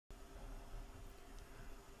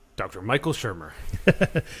Dr. Michael Shermer.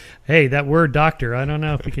 Hey, that word doctor, I don't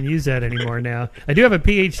know if we can use that anymore now. I do have a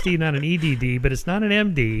PhD, not an EDD, but it's not an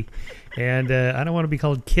MD. And I don't want to be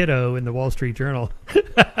called kiddo in the Wall Street Journal.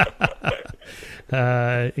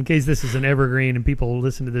 In case this is an evergreen and people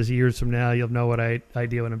listen to this years from now, you'll know what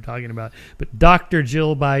idea what I'm talking about. But Dr.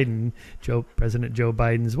 Jill Biden, President Joe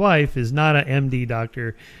Biden's wife, is not an MD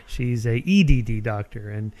doctor. She's a EDD doctor.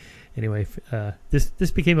 And anyway,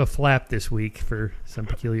 this became a flap this week for some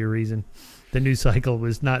peculiar reason. The news cycle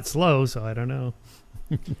was not slow, so I don't know.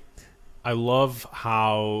 I love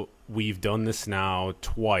how we've done this now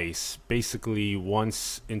twice, basically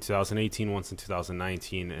once in 2018, once in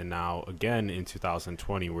 2019, and now again in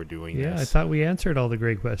 2020 we're doing this. Yeah, I thought we answered all the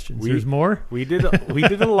great questions. There's more? We did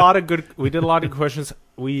a lot of good questions.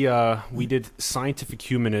 We did scientific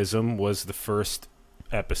humanism was the first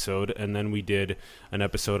episode, and then we did an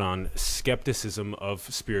episode on skepticism of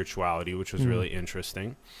spirituality, which was really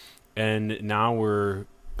interesting. And now we're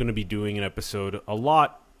going to be doing an episode a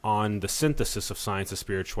lot on the synthesis of science and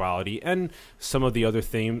spirituality and some of the other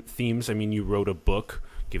themes. I mean, you wrote a book,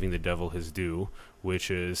 Giving the Devil His Due, which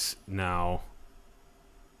is now,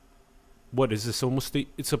 what is this,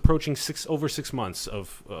 it's approaching over 6 months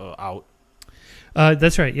of out.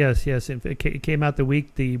 That's right. Yes. It came out the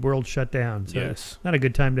week the world shut down. So yes. It's not a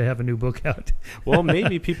good time to have a new book out. Well,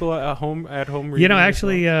 maybe people at home reading.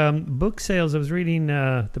 Actually, book sales. I was reading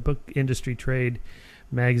the Book Industry Trade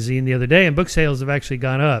magazine the other day, and book sales have actually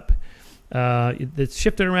gone up. It's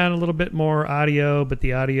shifted around a little bit more audio, but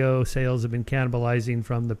the audio sales have been cannibalizing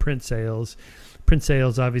from the print sales. Print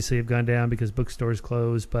sales obviously have gone down because bookstores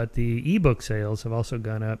closed, but the ebook sales have also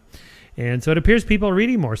gone up. And so it appears people are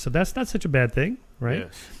reading more, so that's not such a bad thing, right?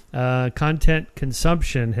 Yes. Content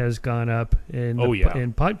consumption has gone up in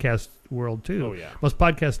podcast world too. Oh, yeah. Most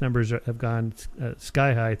podcast numbers have gone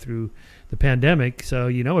sky high through the pandemic. So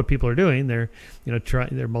you know what people are doing. They're they're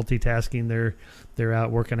multitasking. They're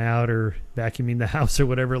out working out or vacuuming the house or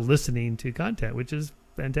whatever, listening to content, which is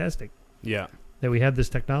fantastic. Yeah. That we have this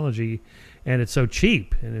technology, and it's so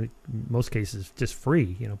cheap, and in most cases just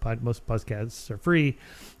free. Most podcasts are free.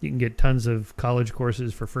 You can get tons of college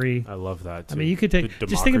courses for free. I love that too. I mean, you could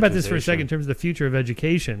just think about this for a second in terms of the future of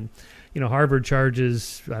education. Harvard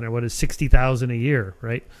charges, I don't know, what is $60,000 a year,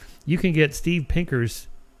 right? You can get Steve Pinker's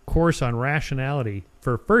course on rationality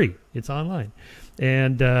for free. It's online.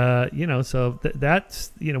 And, so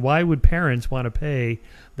that's, why would parents want to pay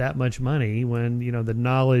that much money when, the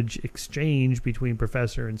knowledge exchange between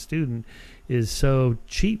professor and student is so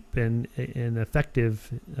cheap and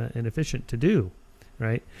effective and efficient to do,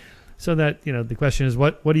 right? So that, the question is,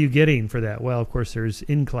 what are you getting for that? Well, of course, there's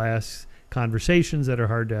in-class conversations that are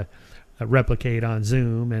hard to replicate on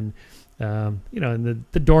Zoom, and and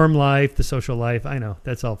the dorm life, the social life. I know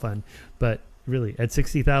that's all fun, but really, at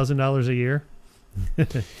 $60,000 a year.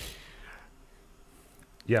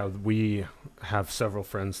 Yeah, we have several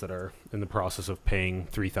friends that are in the process of paying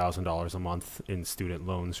 $3,000 a month in student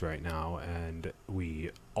loans right now, and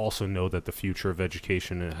we also know that the future of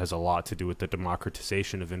education has a lot to do with the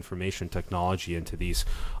democratization of information technology into these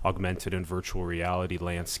augmented and virtual reality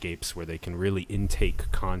landscapes where they can really intake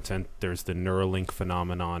content. There's the Neuralink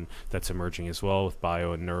phenomenon that's emerging as well with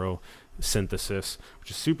bio and neurosynthesis,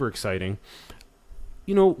 which is super exciting.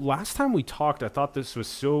 Last time we talked, I thought this was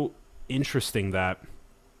so interesting that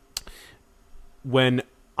when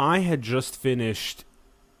I had just finished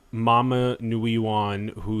Mama Nuiwan,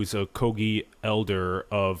 who's a Kogi elder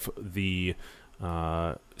of the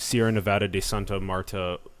Sierra Nevada de Santa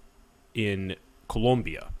Marta in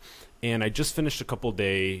Colombia, and I just finished a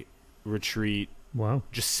couple-day retreat. Wow.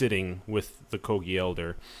 Just sitting with the Kogi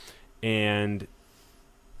elder, and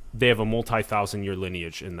they have a multi-thousand-year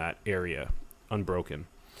lineage in that area, unbroken.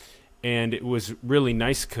 And it was really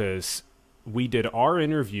nice because we did our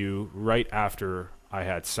interview right after I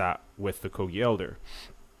had sat with the Kogi elder.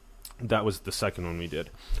 That was the second one we did.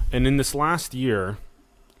 And in this last year,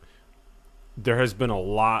 there has been a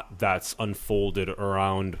lot that's unfolded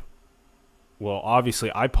around, well,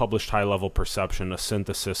 obviously I published High Level Perception, a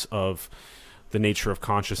synthesis of the nature of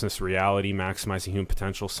consciousness, reality, maximizing human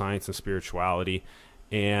potential, science, and spirituality.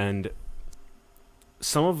 And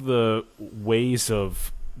some of the ways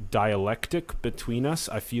of dialectic between us,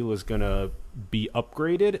 I feel, is going to be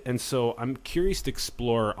upgraded. And so I'm curious to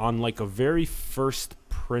explore on like a very first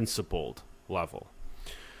principled level.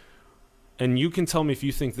 And you can tell me if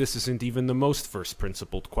you think this isn't even the most first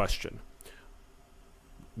principled question.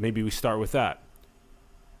 Maybe we start with that.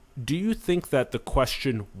 Do you think that the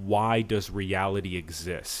question, why does reality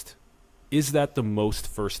exist, is that the most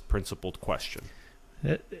first principled question?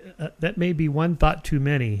 That may be one thought too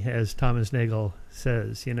many, as Thomas Nagel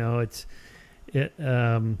says.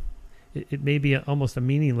 It may be almost a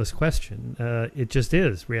meaningless question. It just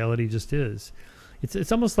is. Reality just is.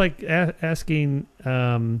 It's almost like asking,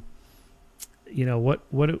 what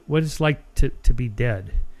it's like to be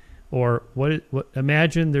dead, or what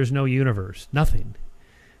imagine there's no universe, nothing,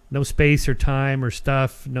 no space or time or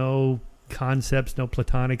stuff, no concepts, no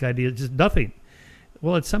Platonic ideas, just nothing.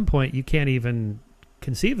 Well, at some point you can't even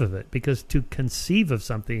conceive of it, because to conceive of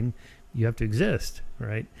something you have to exist,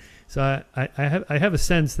 right? So I have a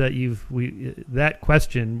sense that that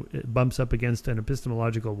question bumps up against an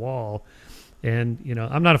epistemological wall. And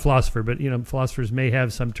I'm not a philosopher, but philosophers may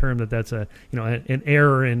have some term that's an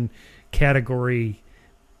error in category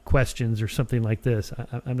questions or something like this.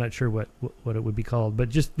 I'm not sure what it would be called, but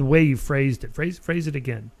just the way you phrased it, phrase it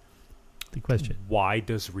again. The question: Why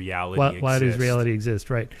does reality exist? Why does reality exist?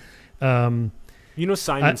 Right. Simon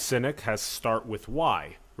Sinek has start with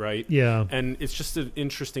why, right? Yeah. And it's just an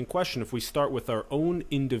interesting question. If we start with our own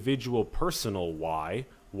individual personal why,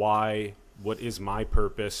 what is my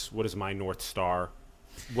purpose? What is my North Star?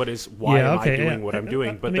 Why am I doing what I'm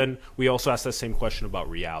doing? But then we also ask that same question about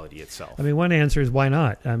reality itself. I mean, one answer is why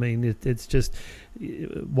not? I mean, it's just,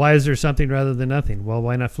 why is there something rather than nothing? Well,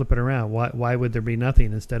 why not flip it around? Why would there be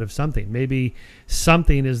nothing instead of something? Maybe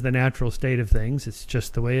something is the natural state of things. It's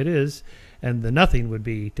just the way it is. And the nothing would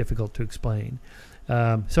be difficult to explain.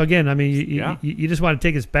 So again, I mean, you just want to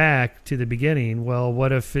take us back to the beginning. Well,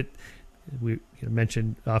 what if we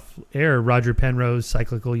mentioned off air Roger Penrose,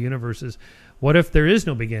 cyclical universes. What if there is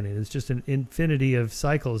no beginning? It's just an infinity of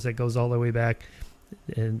cycles that goes all the way back,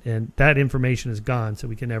 and that information is gone, so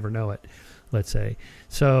we can never know it, let's say.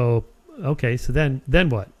 So, okay, so then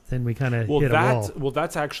what? Then we kind of hit a wall. Well,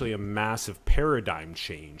 that's actually a massive paradigm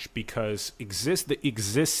change, because the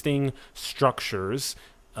existing structures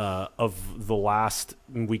of the last,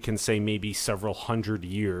 we can say maybe several hundred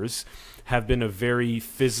years, have been a very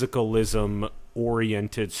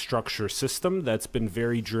physicalism-oriented structure system that's been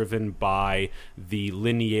very driven by the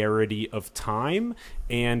linearity of time,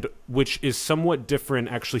 and which is somewhat different,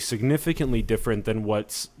 actually significantly different than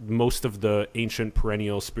what most of the ancient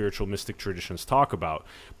perennial spiritual mystic traditions talk about.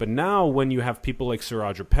 But now when you have people like Sir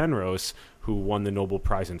Roger Penrose, who won the Nobel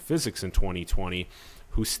Prize in Physics in 2020,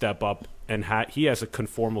 who step up and he has a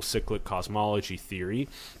conformal cyclic cosmology theory.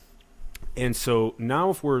 And so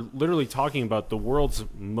now if we're literally talking about the world's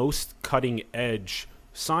most cutting edge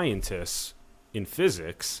scientists in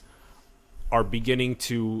physics are beginning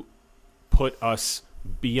to put us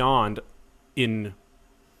beyond in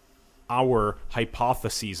our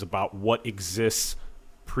hypotheses about what exists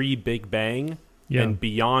pre-Big Bang and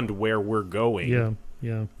beyond where we're going.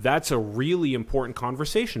 That's a really important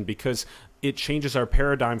conversation, because it changes our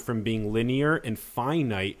paradigm from being linear and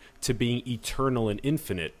finite to being eternal and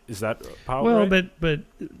infinite. Is that right?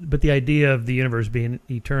 But the idea of the universe being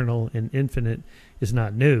eternal and infinite is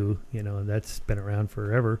not new. That's been around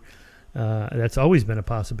forever. That's always been a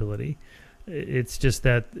possibility. It's just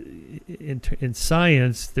that in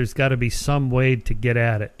science, there's got to be some way to get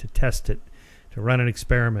at it, to test it, to run an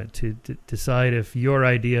experiment, to decide if your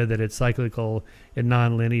idea that it's cyclical and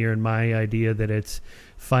nonlinear and my idea that it's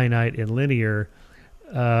finite and linear,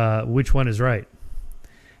 which one is right?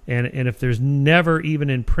 And if there's never even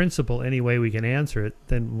in principle any way we can answer it,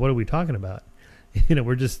 then what are we talking about?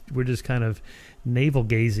 We're just kind of navel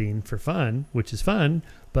gazing for fun, which is fun.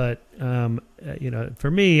 But for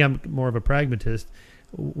me, I'm more of a pragmatist.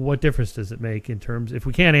 What difference does it make in terms, if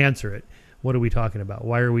we can't answer it, what are we talking about?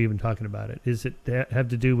 Why are we even talking about it? Is it have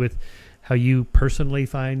to do with how you personally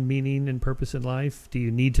find meaning and purpose in life? Do you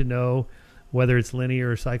need to know whether it's linear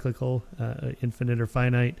or cyclical, infinite or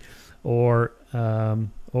finite, or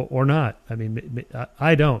not? I mean,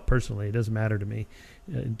 I don't personally. It doesn't matter to me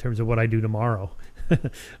in terms of what I do tomorrow,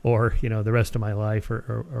 or the rest of my life,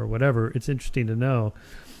 or whatever. It's interesting to know.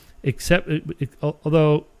 Except,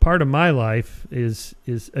 although part of my life is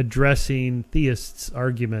addressing theists'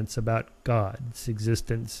 arguments about God's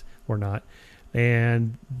existence or not,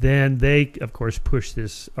 and then they, of course, push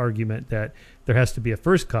this argument that there has to be a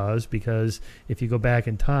first cause, because if you go back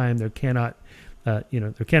in time, there cannot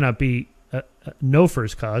be no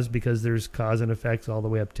first cause, because there's cause and effects all the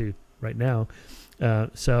way up to right now.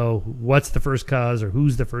 So what's the first cause, or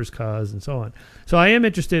who's the first cause, and so on. So I am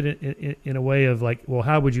interested in a way of like, well,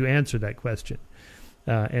 how would you answer that question?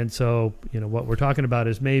 And so, what we're talking about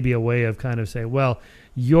is maybe a way of kind of saying, well,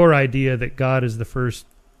 your idea that God is the first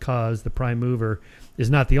cause, the prime mover, is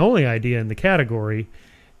not the only idea in the category.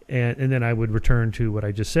 And then I would return to what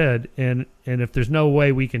I just said. And if there's no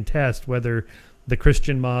way we can test whether the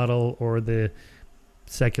Christian model or the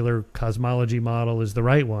secular cosmology model is the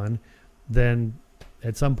right one, then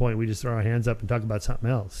at some point we just throw our hands up and talk about something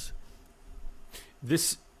else.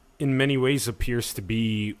 This, in many ways, appears to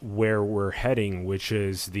be where we're heading, which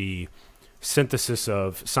is the synthesis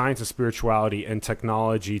of science and spirituality and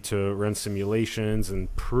technology to run simulations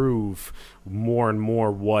and prove more and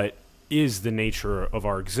more what is the nature of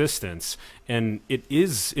our existence. And it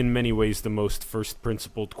is in many ways the most first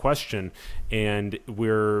principled question, and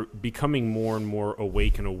we're becoming more and more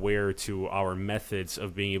awake and aware to our methods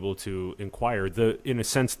of being able to inquire. In a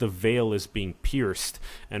sense, the veil is being pierced,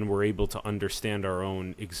 and we're able to understand our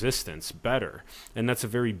own existence better. And that's a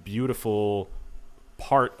very beautiful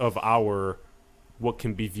part of our what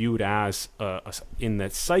can be viewed as in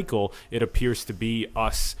that cycle. It appears to be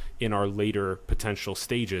us in our later potential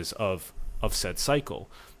stages of said cycle.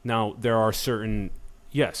 Now, there are certain,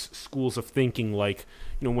 schools of thinking, like,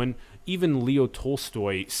 when even Leo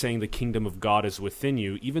Tolstoy saying the kingdom of God is within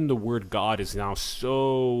you, even the word God is now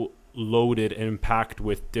so loaded and packed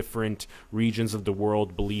with different regions of the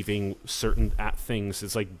world believing certain things.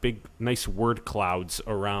 It's like big, nice word clouds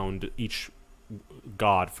around each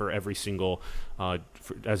God for every single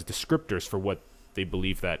as descriptors for what they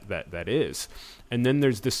believe that is. And then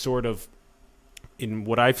there's this sort of, in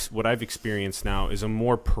what I've experienced now, is a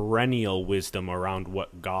more perennial wisdom around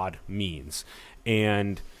what God means.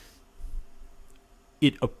 And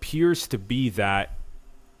it appears to be that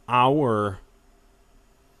our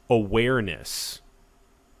awareness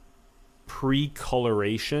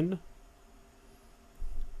pre-coloration,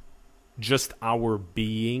 just our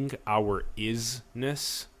being, our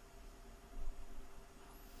isness,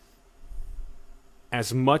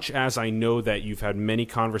 as much as I know that you've had many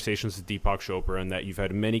conversations with Deepak Chopra and that you've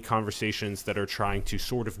had many conversations that are trying to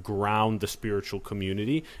sort of ground the spiritual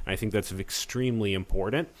community, and I think that's extremely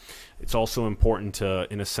important. It's also important to,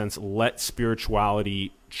 in a sense, let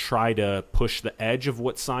spirituality try to push the edge of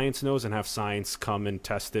what science knows and have science come and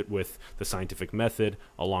test it with the scientific method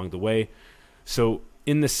along the way. So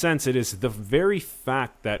in the sense, it is the very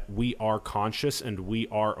fact that we are conscious and we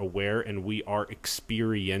are aware and we are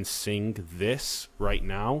experiencing this right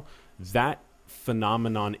now, that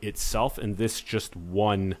phenomenon itself, and this just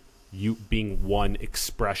you being one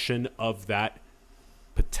expression of that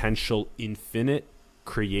potential infinite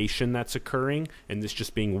creation that's occurring, and this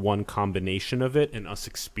just being one combination of it and us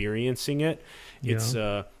experiencing it, it's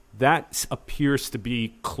that appears to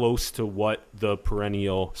be close to what the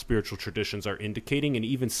perennial spiritual traditions are indicating, and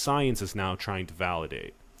even science is now trying to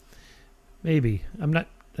validate. Maybe. I'm not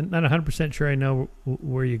 100% sure I know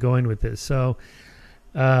where you're going with this. So,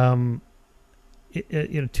 two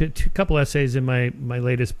couple essays in my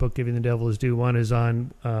latest book, Giving the Devil His Due. One is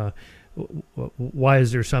on why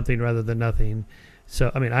is there something rather than nothing.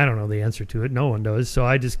 So, I mean, I don't know the answer to it. No one does. So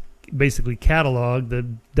I just basically catalog the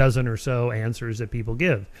dozen or so answers that people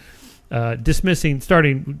give,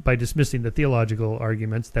 starting by dismissing the theological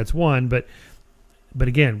arguments. That's one, but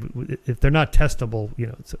again, if they're not testable,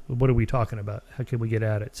 what are we talking about? How can we get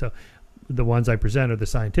at it? So the ones I present are the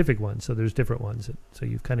scientific ones. So there's different ones. So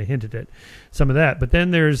you've kind of hinted at some of that, but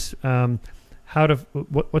then there's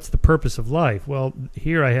what's the purpose of life? Well,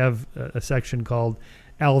 here I have a section called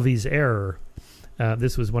Alvey's Error.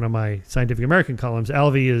 This was one of my Scientific American columns.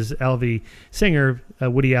 Alvey is Alvey Singer,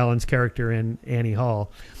 Woody Allen's character in Annie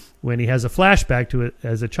Hall, when he has a flashback to it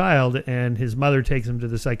as a child, and his mother takes him to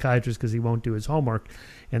the psychiatrist because he won't do his homework.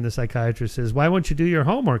 And the psychiatrist says, "Why won't you do your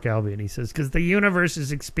homework, Alvey?" And he says, "Because the universe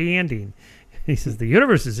is expanding." He says, "The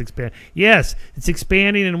universe is expanding." Yes, it's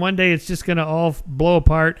expanding, and one day it's just going to all blow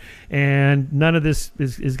apart, and none of this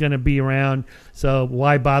is going to be around. So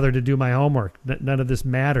why bother to do my homework? None of this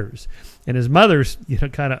matters. And his mother,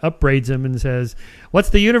 kind of upbraids him and says,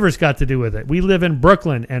 "What's the universe got to do with it? We live in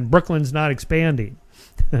Brooklyn, and Brooklyn's not expanding."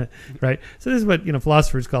 Right? So this is what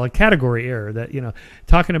philosophers call a category error. That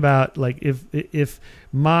talking about, like, if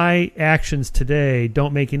my actions today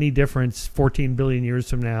don't make any difference 14 billion years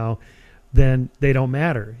from now, then they don't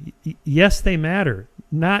matter. Yes, they matter.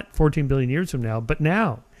 Not 14 billion years from now, but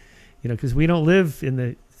now. Because we don't live in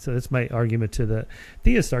the... So that's my argument to the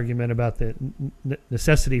theist argument about the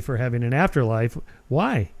necessity for having an afterlife.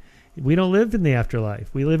 Why? We don't live in the afterlife.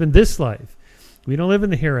 We live in this life. We don't live in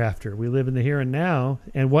the hereafter. We live in the here and now.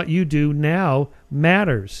 And what you do now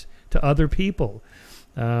matters to other people.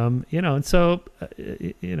 And so,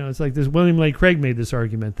 it's like this. William Lane Craig made this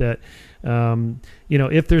argument that,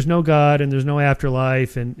 if there's no God and there's no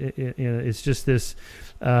afterlife, and it's just this,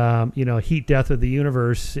 heat death of the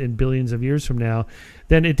universe in billions of years from now,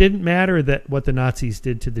 then it didn't matter that what the Nazis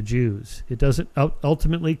did to the Jews. It doesn't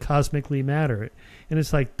ultimately cosmically matter. And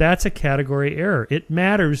it's like, that's a category error. It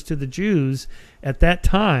matters to the Jews at that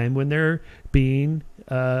time when they're being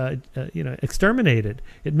exterminated.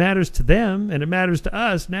 It matters to them, and it matters to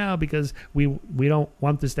us now because we don't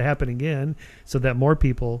want this to happen again, so that more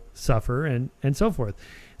people suffer and so forth.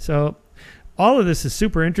 So all of this is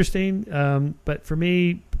super interesting, but for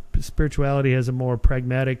me, spirituality has a more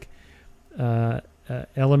pragmatic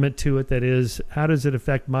element to it. That is, how does it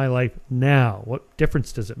affect my life now? What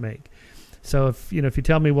difference does it make? So if you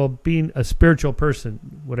tell me, well, being a spiritual person,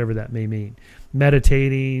 whatever that may mean,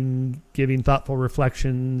 meditating, giving thoughtful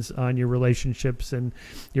reflections on your relationships and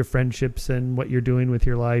your friendships and what you're doing with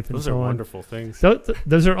your life and so on. Those are wonderful things.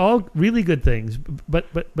 Those are all really good things, but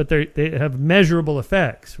they have measurable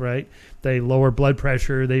effects, right? They lower blood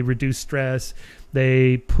pressure, they reduce stress,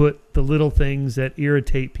 they put the little things that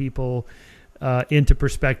irritate people into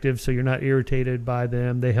perspective so you're not irritated by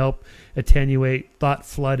them. They help attenuate thought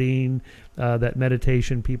flooding, that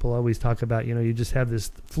meditation people always talk about. You just have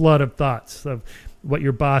this flood of thoughts of what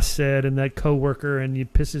your boss said and that coworker, and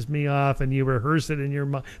it pisses me off, and you rehearse it in your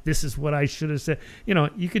mind. This is what I should have said.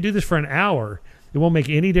 You could do this for an hour. It won't make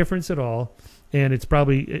any difference at all. And it's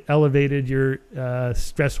probably elevated your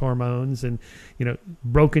stress hormones and,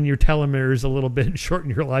 broken your telomeres a little bit and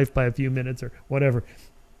shortened your life by a few minutes or whatever.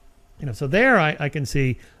 So there I can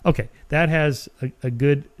see, okay, that has a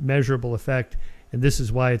good measurable effect, and this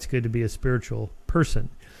is why it's good to be a spiritual person.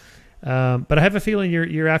 But I have a feeling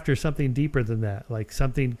you're after something deeper than that, like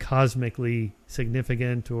something cosmically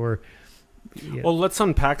significant or... Yeah. Well, let's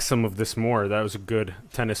unpack some of this more. That was a good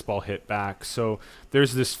tennis ball hit back. So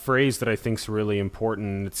there's this phrase that I think is really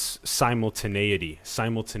important. It's simultaneity.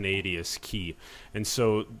 Simultaneity is key. And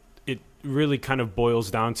so it really kind of boils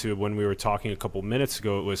down to, when we were talking a couple minutes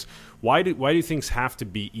ago, it was why do things have to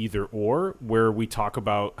be either or, where we talk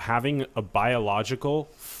about having a biological,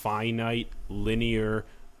 finite, linear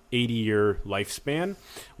 80-year lifespan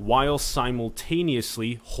while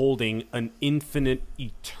simultaneously holding an infinite,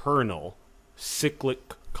 eternal,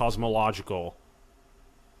 cyclic, cosmological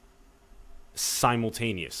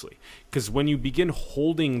simultaneously. Because when you begin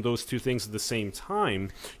holding those two things at the same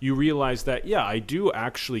time, you realize that, yeah, I do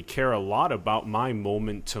actually care a lot about my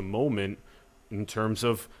moment to moment in terms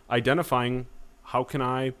of identifying how can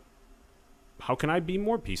I be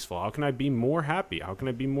more peaceful? How can I be more happy? How can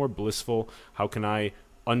I be more blissful? How can I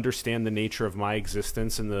understand the nature of my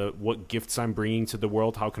existence and what gifts I'm bringing to the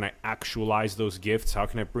world? How can I actualize those gifts? How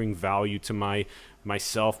can I bring value to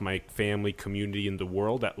myself, my family, community, and the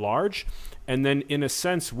world at large? And then in a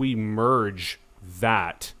sense, we merge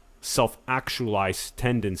that self-actualized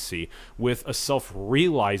tendency with a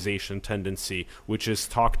self-realization tendency, which is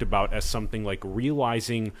talked about as something like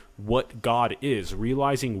realizing what God is,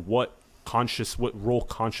 realizing what role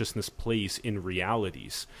consciousness plays in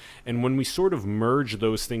realities. And when we sort of merge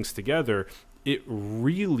those things together, it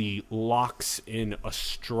really locks in a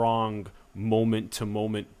strong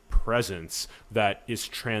moment-to-moment presence that is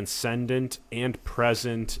transcendent and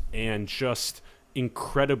present and just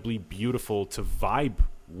incredibly beautiful to vibe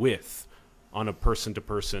with on a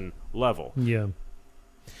person-to-person level. Yeah.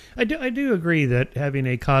 I do agree that having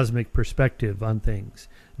a cosmic perspective on things,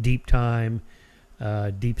 deep time,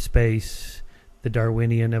 deep space, the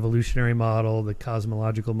Darwinian evolutionary model, the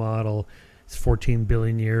cosmological model. It's 14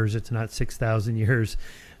 billion years. It's not 6,000 years.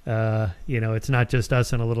 It's not just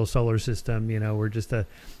us in a little solar system. We're just a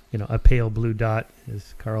pale blue dot,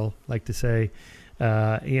 as Carl liked to say.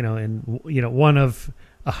 One of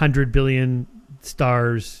 100 billion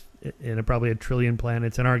stars and probably a trillion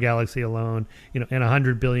planets in our galaxy alone. And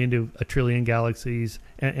 100 billion to a trillion galaxies,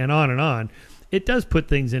 and on and on. It does put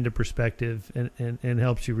things into perspective and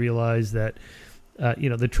helps you realize that,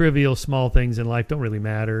 the trivial small things in life don't really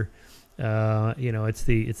matter. It's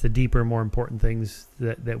the deeper, more important things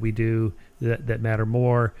that we do that matter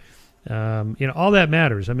more. All that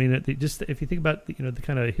matters. I mean, just if you think about, the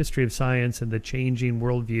kind of history of science and the changing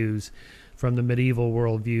worldviews from the medieval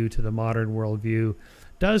worldview to the modern worldview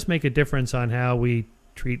does make a difference on how we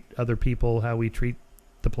treat other people, how we treat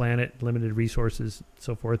the planet, limited resources,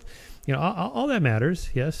 so forth. All that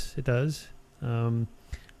matters. Yes, it does. And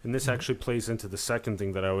this actually plays into the second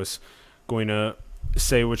thing that I was going to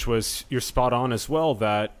say, which was, you're spot on as well,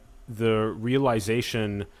 that the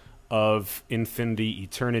realization of infinity,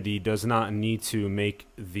 eternity, does not need to make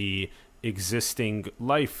the existing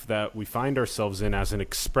life that we find ourselves in as an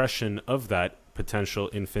expression of that potential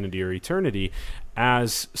infinity or eternity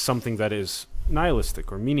as something that is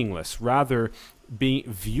nihilistic or meaningless. Rather,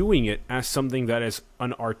 viewing it as something that is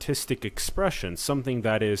an artistic expression, something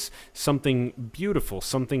that is something beautiful,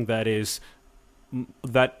 something that is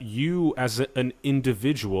that you as an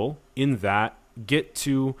individual in that get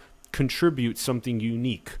to contribute something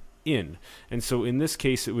unique in. And so in this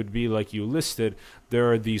case, it would be like you listed,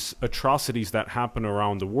 there are these atrocities that happen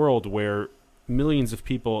around the world where millions of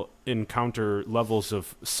people encounter levels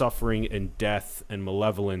of suffering and death and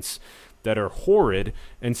malevolence that are horrid.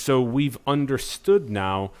 And so we've understood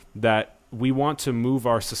now that we want to move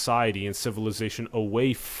our society and civilization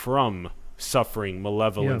away from suffering,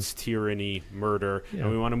 malevolence, tyranny, murder, and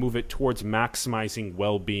we want to move it towards maximizing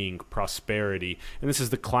well-being, prosperity. And this is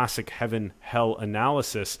the classic heaven-hell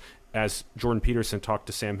analysis, as Jordan Peterson talked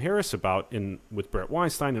to Sam Harris about with Brett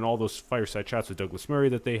Weinstein and all those fireside chats with Douglas Murray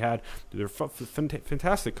that they had. They're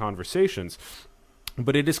fantastic conversations.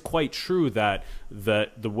 But it is quite true that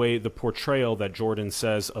the portrayal that Jordan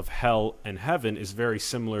says of hell and heaven is very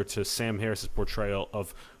similar to Sam Harris's portrayal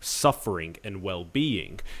of suffering and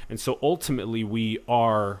well-being. And so ultimately we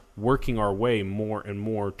are working our way more and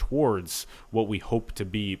more towards what we hope to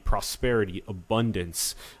be prosperity,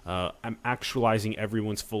 abundance, actualizing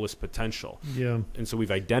everyone's fullest potential. Yeah. And so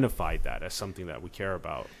we've identified that as something that we care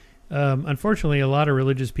about. Unfortunately, a lot of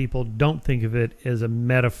religious people don't think of it as a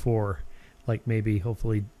metaphor. Like maybe,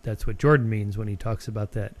 hopefully, that's what Jordan means when he talks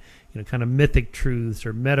about that, kind of mythic truths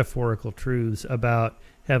or metaphorical truths about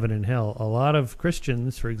heaven and hell. A lot of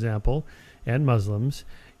Christians, for example, and Muslims,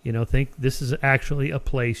 think this is actually a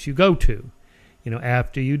place you go to,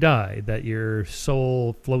 after you die, that your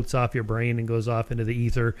soul floats off your brain and goes off into the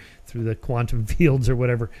ether through the quantum fields or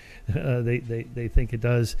whatever they think it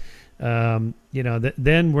does.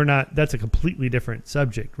 Then we're not. That's a completely different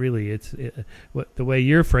subject, really. It's the way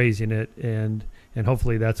you're phrasing it, and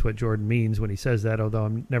hopefully that's what Jordan means when he says that. Although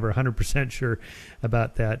I'm never 100% sure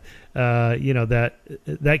about that.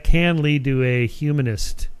 That can lead to a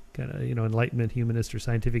humanist kind of Enlightenment humanist or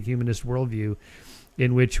scientific humanist worldview,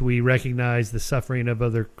 in which we recognize the suffering of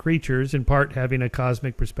other creatures, in part having a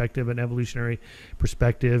cosmic perspective, an evolutionary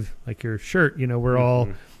perspective, like your shirt. We're all.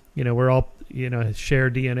 We're all,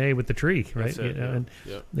 share DNA with the tree, right?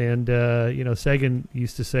 Sagan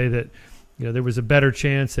used to say that, there was a better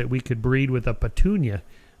chance that we could breed with a petunia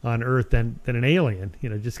on Earth than an alien,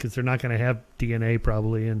 just because they're not going to have DNA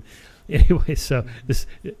probably. And anyway, so this,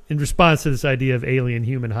 in response to this idea of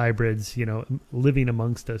alien-human hybrids, living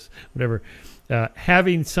amongst us, whatever,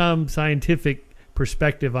 having some scientific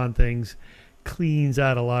perspective on things cleans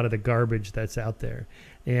out a lot of the garbage that's out there.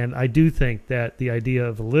 And I do think that the idea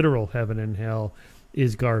of literal heaven and hell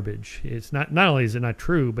is garbage. It's not only is it not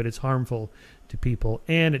true, but it's harmful to people,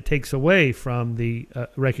 and it takes away from the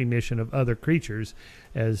recognition of other creatures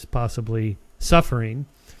as possibly suffering.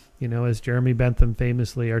 As Jeremy Bentham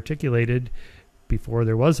famously articulated before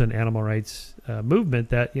there was an animal rights movement,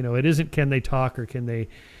 that it isn't can they talk or can they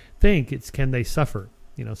think, it's can they suffer.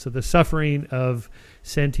 So the suffering of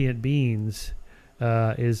sentient beings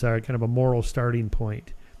is our kind of a moral starting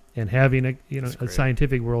point, and having a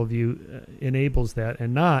scientific worldview enables that,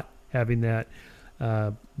 and not having that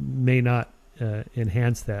may not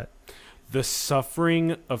enhance that. The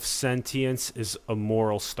suffering of sentience is a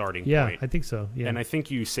moral starting point. Yeah, I think so. Yeah, and I think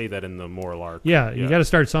you say that in the moral arc. Yeah, you got to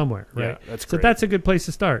start somewhere, right? Yeah, that's great. So that's a good place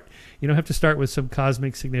to start. You don't have to start with some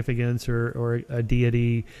cosmic significance or a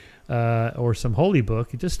deity or some holy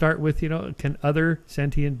book. You just start with, can other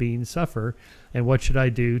sentient beings suffer, and what should I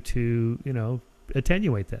do to,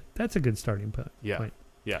 attenuate that? That's a good starting point. Yeah,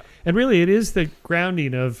 yeah. And really, it is the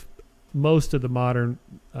grounding of most of the modern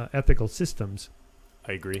ethical systems.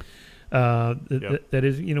 I agree. That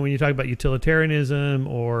is, when you talk about utilitarianism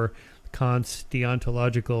or Kant's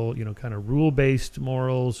deontological, kind of rule-based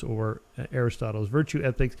morals, or Aristotle's virtue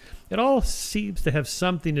ethics, it all seems to have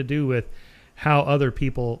something to do with how other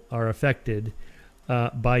people are affected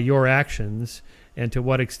by your actions, and to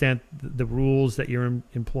what extent the rules that you're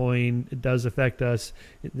employing does affect us.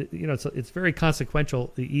 It's very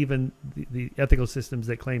consequential. Even the ethical systems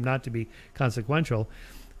that claim not to be consequential,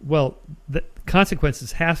 well, the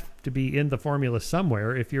consequences have to be in the formula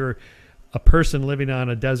somewhere. If you're a person living on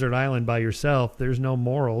a desert island by yourself, there's no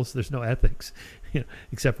morals, there's no ethics,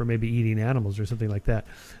 except for maybe eating animals or something like that.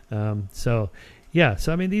 So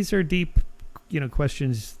I mean, these are deep,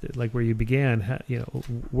 questions like where you began.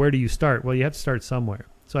 Where do you start? Well, you have to start somewhere.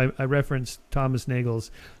 So I referenced Thomas Nagel's,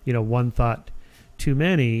 one thought too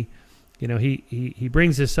many. He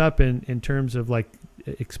brings this up in terms of like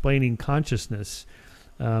explaining consciousness.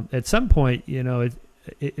 At some point,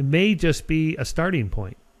 it may just be a starting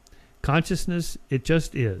point. Consciousness, it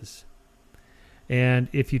just is. And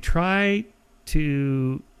if you try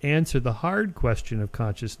to answer the hard question of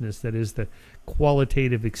consciousness, that is the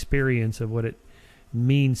qualitative experience of what it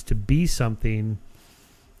means to be something,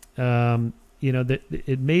 that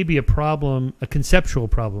it may be a problem, a conceptual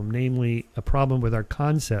problem, namely a problem with our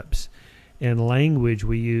concepts and language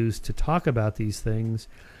we use to talk about these things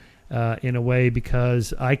in a way,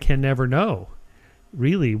 because I can never know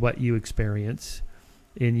really what you experience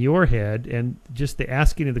in your head. And just the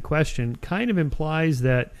asking of the question kind of implies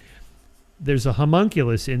that there's a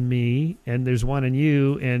homunculus in me and there's one in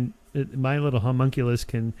you, and my little homunculus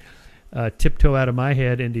can tiptoe out of my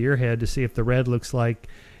head into your head to see if the red looks like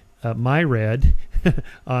my red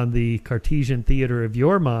on the Cartesian theater of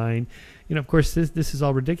your mind. Of course, this is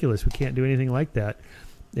all ridiculous. We can't do anything like that.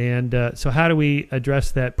 And so how do we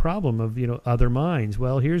address that problem of, other minds?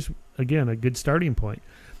 Well, here's, again, a good starting point.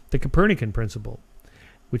 The Copernican principle,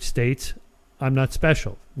 which states, I'm not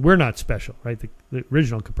special. We're not special, right? The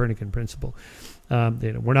original Copernican principle.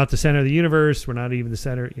 We're not the center of the universe. We're not even the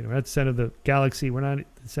center, we're not the center of the galaxy. We're not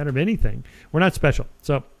the center of anything. We're not special.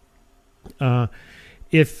 So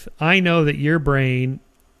if I know that your brain,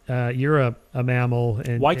 you're a mammal.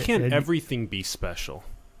 Why can't everything be special?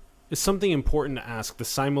 Is something important to ask, the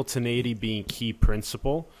simultaneity being key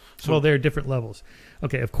principle? Well, there are different levels.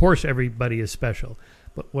 Okay, of course everybody is special.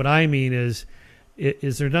 But what I mean is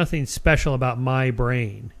there nothing special about my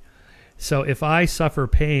brain? So if I suffer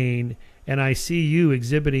pain and I see you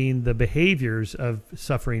exhibiting the behaviors of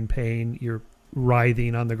suffering pain, you're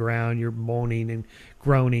writhing on the ground, you're moaning and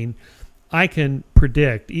groaning, I can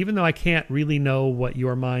predict, even though I can't really know what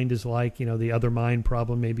your mind is like, the other mind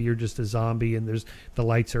problem, maybe you're just a zombie and the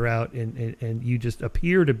lights are out and you just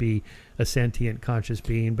appear to be a sentient conscious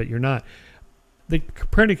being, but you're not. The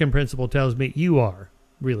Copernican principle tells me you are,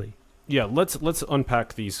 really. Yeah, let's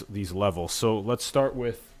unpack these levels. So let's start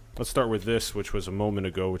with this, which was a moment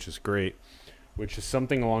ago, which is great, which is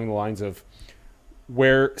something along the lines of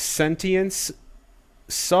where sentience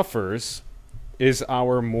suffers is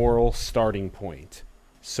our moral starting point.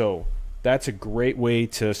 So that's a great way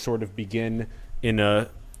to sort of begin in a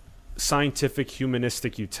scientific,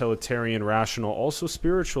 humanistic, utilitarian, rational, also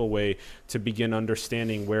spiritual way to begin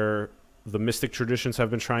understanding where the mystic traditions have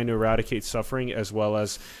been trying to eradicate suffering, as well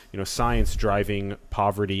as science driving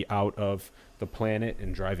poverty out of the planet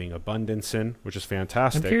and driving abundance in, which is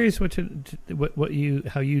fantastic. I'm curious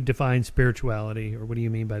how you define spirituality, or what do you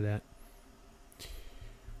mean by that?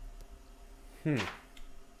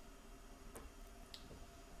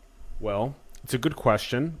 Well, it's a good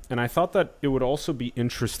question, and I thought that it would also be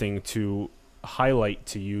interesting to highlight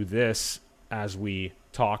to you this as we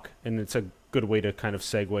talk, and it's a good way to kind of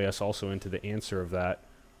segue us also into the answer of that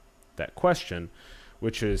question,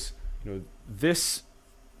 which is this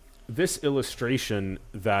illustration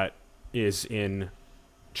that is in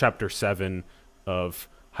chapter 7 of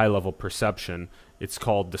High Level Perception. It's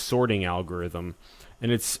called the sorting algorithm,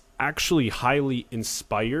 and it's actually highly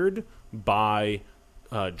inspired by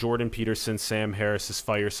Jordan Peterson, Sam Harris's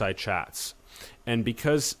Fireside Chats. And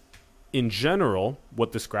because in general,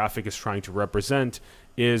 what this graphic is trying to represent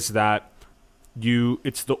is that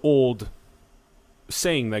it's the old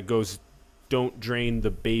saying that goes, don't drain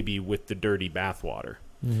the baby with the dirty bathwater.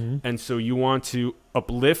 Mm-hmm. And so you want to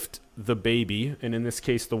uplift the baby, and in this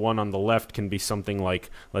case, the one on the left can be something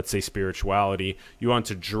like, let's say, spirituality. You want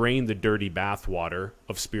to drain the dirty bathwater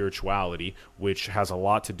of spirituality, which has a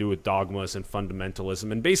lot to do with dogmas and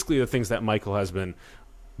fundamentalism, and basically the things that Michael has been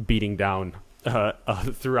beating down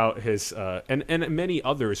throughout his, and many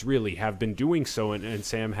others really have been doing so, and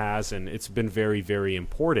Sam has, and it's been very, very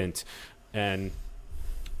important and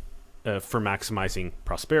for maximizing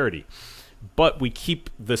prosperity. But we keep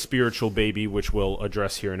the spiritual baby, which we'll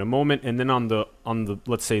address here in a moment, and then on the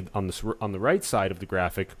let's say on the right side of the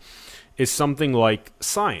graphic is something like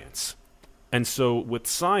science. And so with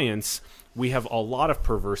science, we have a lot of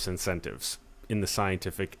perverse incentives in the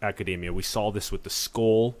scientific academia. We saw this with the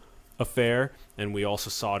Skoll affair, and we also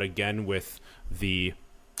saw it again with the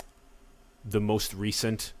most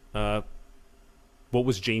recent what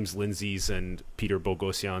was James Lindsay's and Peter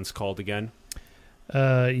Boghossian's called again?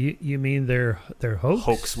 You mean their hoax?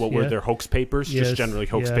 Hoax. What were their hoax papers? Yes, just generally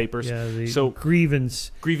hoax papers. Yeah, so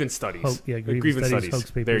grievance studies. Grievance studies. Hoax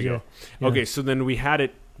papers, there you go. Yeah. Okay, so then we had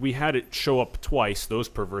it show up twice, those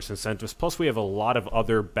perverse incentives. Plus, we have a lot of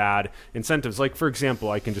other bad incentives. Like, for example,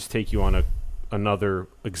 I can just take you on another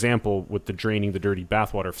example with the draining the dirty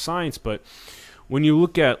bathwater of science. But when you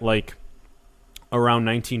look at like around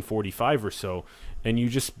 1945 or so, and you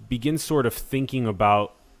just begin sort of thinking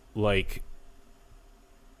about like,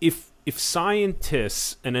 if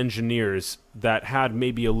scientists and engineers that had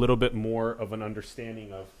maybe a little bit more of an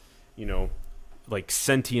understanding of, like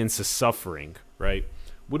sentience is suffering, right?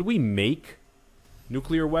 Would we make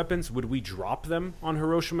nuclear weapons, would we drop them on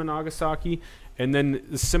Hiroshima and Nagasaki? And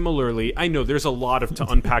then similarly, I know there's a lot to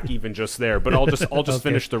unpack even just there, but I'll just okay.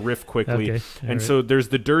 Finish the riff quickly. Okay. And right. So there's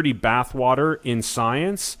the dirty bathwater in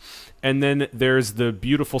science, and then there's the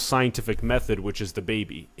beautiful scientific method, which is the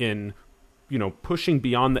baby in, pushing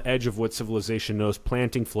beyond the edge of what civilization knows,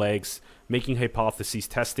 planting flags, making hypotheses,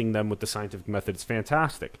 testing them with the scientific method. It's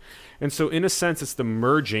fantastic. And so in a sense, it's the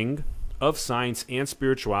merging of science and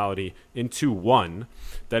spirituality into one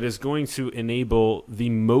that is going to enable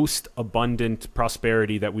the most abundant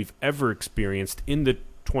prosperity that we've ever experienced in the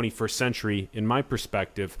 21st century, in my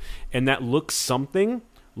perspective. And that looks something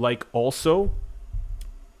like also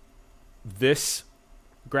this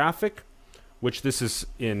graphic, which this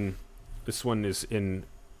one is in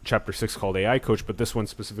chapter 6 called AI Coach, but this one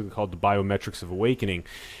specifically called the Biometrics of Awakening.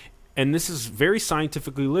 And this is very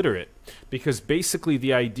scientifically literate, because basically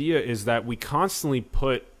the idea is that we constantly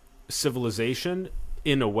put civilization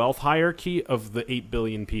in a wealth hierarchy of the 8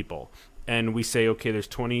 billion people. And we say, okay, there's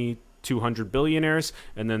 2,200 billionaires,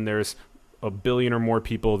 and then there's a billion or more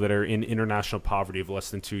people that are in international poverty of less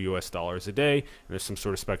than $2 a day, and there's some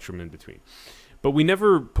sort of spectrum in between. But we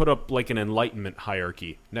never put up like an enlightenment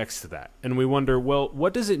hierarchy next to that. And we wonder, well,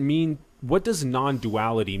 what does it mean? What does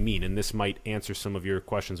non-duality mean? And this might answer some of your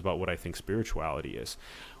questions about what I think spirituality is.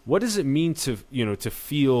 What does it mean to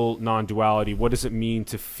feel non-duality? What does it mean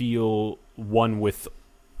to feel one with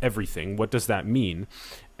everything? What does that mean?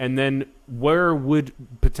 And then where would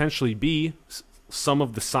potentially be some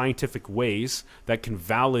of the scientific ways that can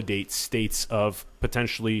validate states of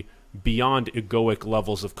potentially beyond egoic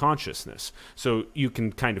levels of consciousness? So you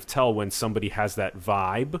can kind of tell when somebody has that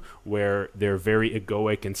vibe where they're very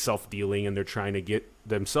egoic and self-dealing and they're trying to get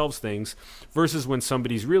themselves things, versus when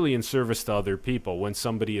somebody's really in service to other people, when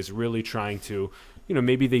somebody is really trying to,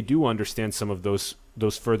 maybe they do understand some of those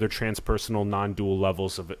further transpersonal non-dual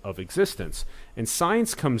levels of existence. And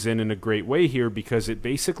science comes in a great way here, because it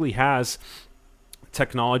basically has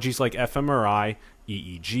technologies like fMRI,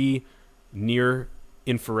 EEG, near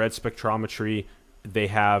infrared spectrometry. They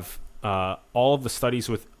have all of the studies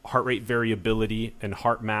with heart rate variability and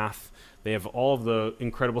heart math. They have all of the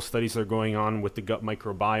incredible studies that are going on with the gut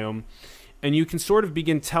microbiome. And you can sort of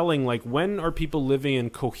begin telling, like, when are people living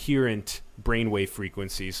in coherent brainwave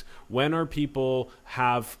frequencies? When are people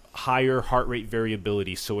have higher heart rate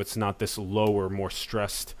variability, so it's not this lower, more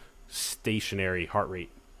stressed, stationary heart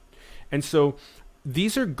rate? And so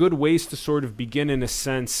these are good ways to sort of begin, in a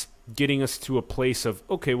sense, getting us to a place of,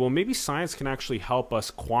 okay, well, maybe science can actually help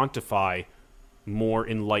us quantify more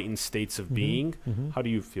enlightened states of being. Mm-hmm. How do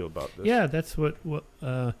you feel about this? Yeah, that's what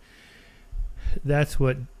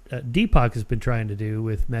Deepak has been trying to do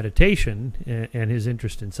with meditation and his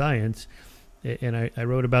interest in science. And I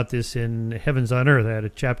wrote about this in Heavens on Earth. I had a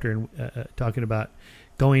chapter talking about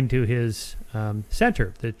going to his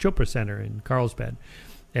center, the Chopra Center in Carlsbad,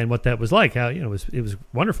 and what that was like. How it was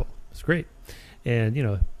wonderful. It was great. And,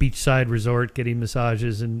 beachside resort, getting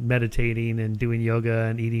massages and meditating and doing yoga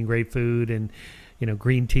and eating great food and,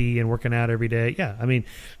 green tea and working out every day. Yeah. I mean,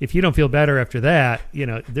 if you don't feel better after that,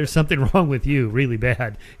 there's something wrong with you really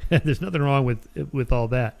bad. There's nothing wrong with all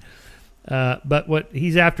that. But what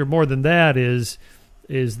he's after more than that is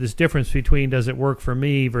this difference between does it work for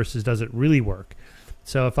me versus does it really work?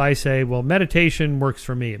 So if I say, well, meditation works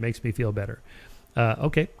for me, it makes me feel better.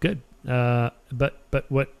 Okay, good. But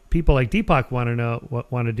what people like Deepak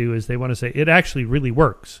want to do is they want to say it actually really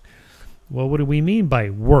works. Well, what do we mean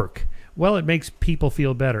by work? Well, it makes people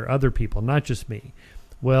feel better, other people, not just me.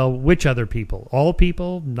 Well, which other people? All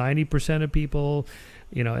people, 90% of people,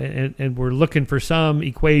 and we're looking for some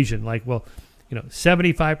equation like, well,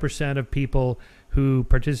 75% of people who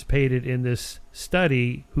participated in this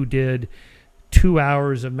study who did 2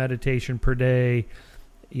 hours of meditation per day,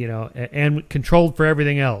 and controlled for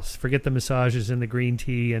everything else. Forget the massages and the green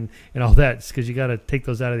tea and all that, because you got to take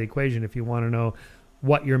those out of the equation if you want to know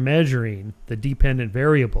what you're measuring, the dependent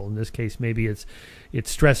variable. In this case, maybe it's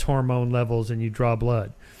stress hormone levels and you draw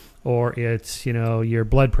blood, or it's your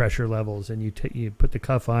blood pressure levels and you put the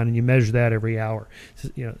cuff on and you measure that every hour.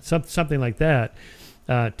 Something like that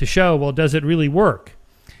to show, well, does it really work?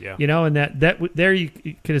 Yeah. And there you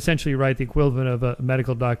could essentially write the equivalent of a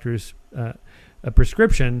medical doctor's a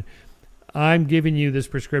prescription. I'm giving you this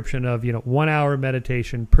prescription of 1 hour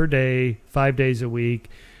meditation per day, 5 days a week,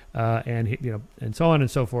 and so on and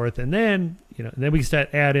so forth. And then then we can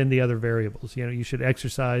start add in the other variables. You should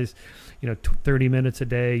exercise 30 minutes a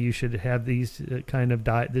day. You should have these kind of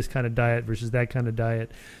diet, this kind of diet versus that kind of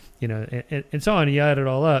diet, and so on. You add it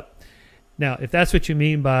all up. Now, if that's what you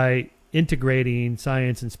mean by integrating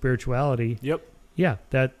science and spirituality, yep, yeah,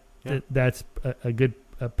 that's a good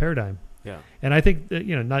paradigm. Yeah. And I think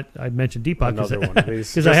that, I mentioned Deepak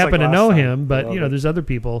because I happen to know him, but there's other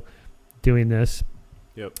people doing this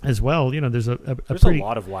as well. There's a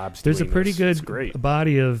lot of labs. There's a pretty good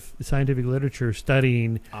body of scientific literature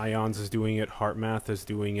studying. IONS is doing it. HeartMath is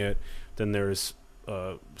doing it. Then there's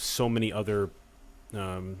so many other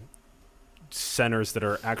centers that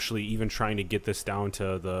are actually even trying to get this down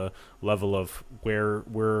to the level of where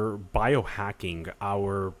we're biohacking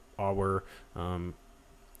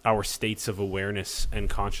our states of awareness and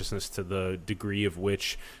consciousness to the degree of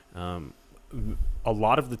which a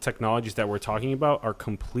lot of the technologies that we're talking about are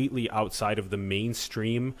completely outside of the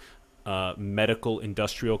mainstream medical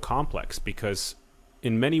industrial complex, because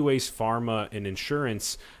in many ways pharma and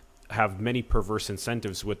insurance have many perverse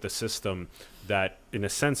incentives with the system that, in a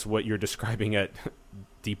sense, what you're describing at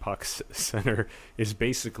Deepak's center is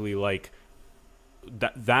basically like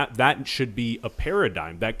that should be a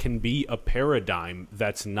paradigm. That can be a paradigm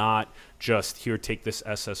that's not just, here, take this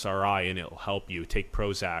SSRI and it'll help you. Take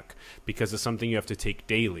Prozac because it's something you have to take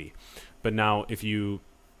daily. But now and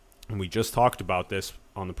we just talked about this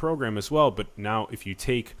on the program as well, but now if you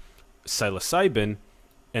take psilocybin,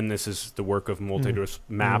 and this is the work of MAPS,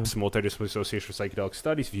 Multidisciplinary Association for Psychedelic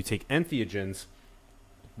Studies, if you take entheogens,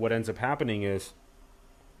 what ends up happening is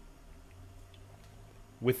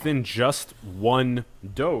within just one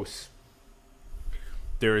dose,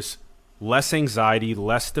 there's less anxiety,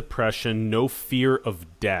 less depression, no fear of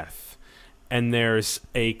death, and there's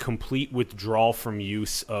a complete withdrawal from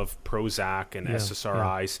use of Prozac and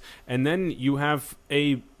SSRIs. And then you have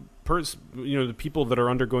the people that are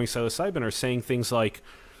undergoing psilocybin are saying things like,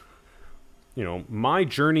 my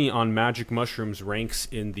journey on magic mushrooms ranks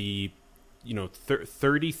in the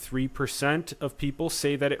 33% of people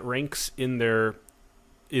say that it ranks in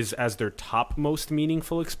as their top most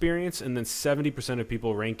meaningful experience, and then 70% of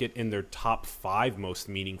people rank it in their top 5 most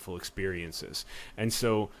meaningful experiences. And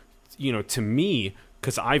so, to me,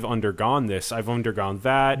 because I've undergone this, I've undergone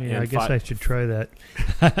that. Yeah, I guess I should try that.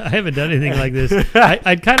 I haven't done anything like this.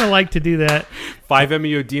 I'd kind of like to do that.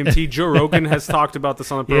 5-MeO DMT. Joe Rogan has talked about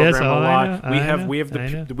this on the program a lot. We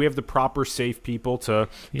have the proper safe people to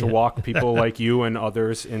walk people like you and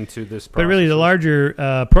others into this process. But really, the larger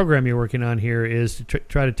program you're working on here is to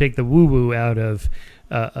try to take the woo-woo out of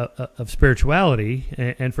spirituality,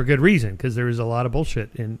 and for good reason, because there is a lot of bullshit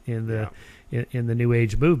in the New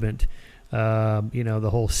Age movement. The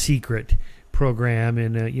whole secret program,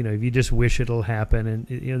 and if you just wish it'll happen, and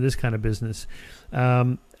this kind of business.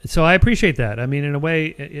 So I appreciate that. I mean, in a way,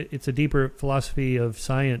 it's a deeper philosophy of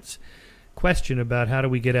science question about how do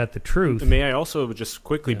we get at the truth. May I also just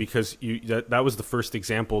quickly, because that was the first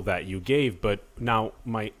example that you gave, but now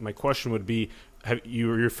my question would be,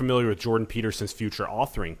 you're familiar with Jordan Peterson's Future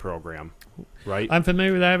Authoring Program, right? I'm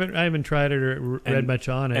familiar with that. I haven't tried it or read much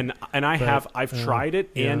on it. And I've tried it,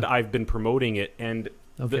 and I've been promoting it. And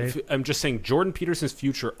I'm just saying, Jordan Peterson's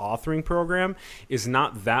Future Authoring Program is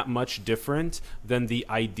not that much different than the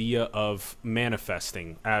idea of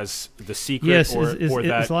manifesting as the secret. Yes, or that,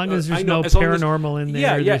 as long as there's no paranormal in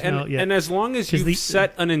there. And as long as you've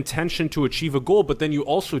set an intention to achieve a goal, but then you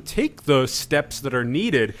also take the steps that are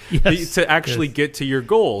needed to actually get to your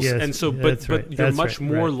goals. Yes, and so, but you're much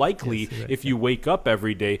more likely if you wake up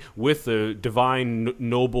every day with a divine,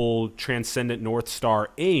 noble, transcendent North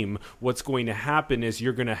Star aim. What's going to happen is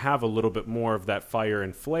you're going to have a little bit more of that fire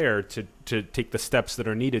and flare to take the steps that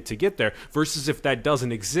are needed to get there, versus if that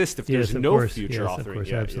doesn't exist, if there's no future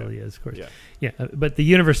authoring. Of course. But the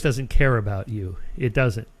universe doesn't care about you. It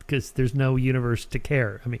doesn't, because there's no universe to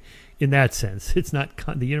care. I mean, in that sense, it's not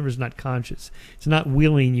the universe is not conscious. It's not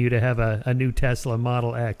willing you to have a new Tesla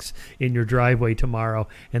Model X in your driveway tomorrow,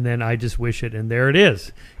 and then I just wish it, and there it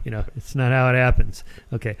is. It's not how it happens.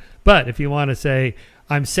 Okay, but if you want to say,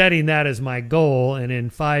 I'm setting that as my goal, and in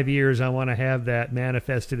 5 years I want to have that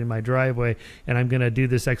manifested in my driveway, and I'm going to do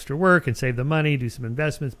this extra work and save the money, do some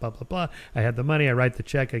investments, blah, blah, blah. I have the money, I write the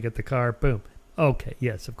check, I get the car, boom. Okay,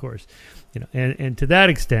 yes, of course. And to that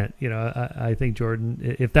extent, I think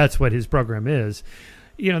Jordan, if that's what his program is,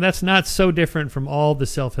 that's not so different from all the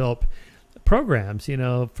self-help programs,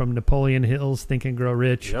 from Napoleon Hill's Think and Grow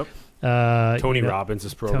Rich. Yep. Tony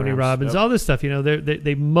Robbins' programs. Tony Robbins, all this stuff,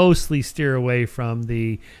 they mostly steer away from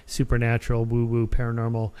the supernatural, woo-woo,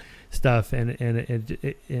 paranormal stuff,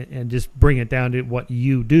 and just bring it down to what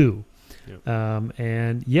you do. Yep.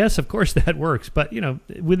 And yes, of course that works, but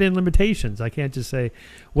within limitations. I can't just say,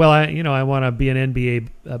 well, I want to be an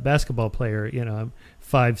NBA basketball player. I'm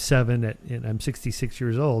 5'7" and I'm 66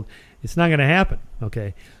 years old. It's not going to happen.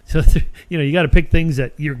 Okay, so you got to pick things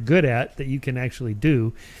that you're good at that you can actually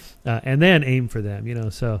do. and then aim for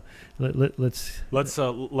them. So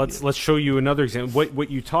let's show you another example.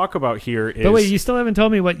 What you talk about here is. But wait, you still haven't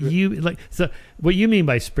told me what you like. So what you mean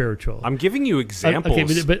by spiritual? I'm giving you examples.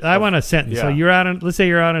 Okay, but I want a sentence. Yeah. So let's say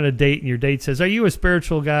you're out on a date, and your date says, "Are you a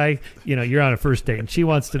spiritual guy?" You're on a first date, and she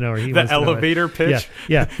wants to know, or he wants to know. The elevator pitch.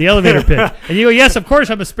 Yeah, the elevator pitch. And you go, "Yes, of course,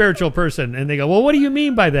 I'm a spiritual person." And they go, "Well, what do you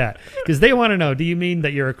mean by that?" Because they want to know. Do you mean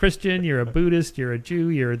that you're a Christian, you're a Buddhist, you're a Jew,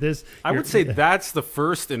 you're this? I would say that's the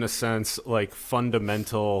first, in a sense, like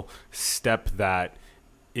fundamental step that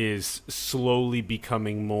is slowly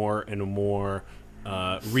becoming more and more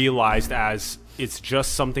realized as it's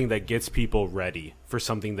just something that gets people ready for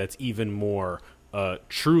something that's even more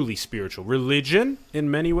truly spiritual. Religion, in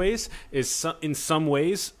many ways, is in some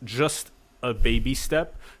ways just a baby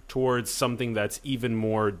step towards something that's even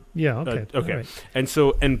more okay. Right.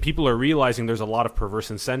 And people are realizing there's a lot of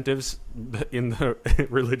perverse incentives in the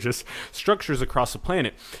religious structures across the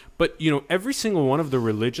planet, but every single one of the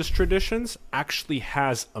religious traditions actually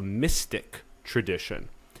has a mystic tradition.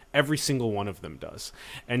 Every single one of them does.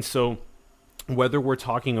 And so whether we're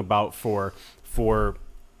talking about for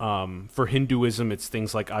Hinduism, it's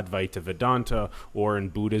things like Advaita Vedanta, or in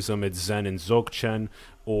Buddhism, it's Zen and Dzogchen,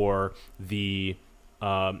 or the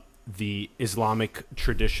Islamic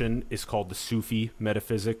tradition is called the Sufi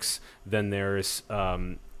metaphysics. Then there's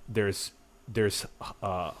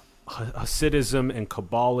Hasidism and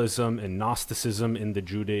Kabbalism and Gnosticism in the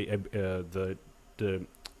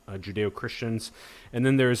Judeo-Christians. And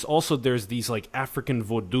then there's these like African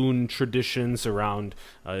Vodun traditions around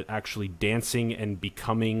actually dancing and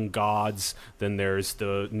becoming gods. Then there's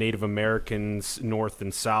the Native Americans north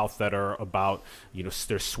and south that are about,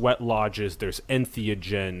 there's sweat lodges, there's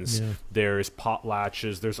entheogens, there's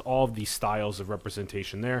potlatches, there's all of these styles of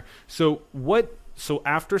representation there. So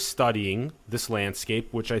after studying this landscape,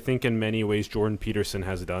 which I think in many ways Jordan Peterson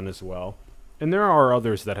has done as well, and there are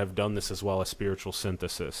others that have done this as well as spiritual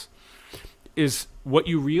synthesis, is what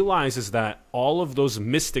you realize is that all of those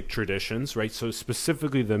mystic traditions, right? So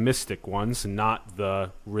specifically the mystic ones, not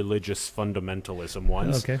the religious fundamentalism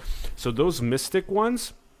ones. Okay. So those mystic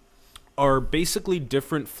ones are basically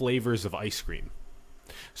different flavors of ice cream.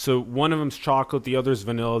 So one of them's chocolate, the other's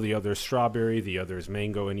vanilla, the other's strawberry, the other's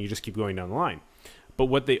mango, and you just keep going down the line. But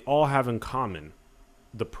what they all have in common,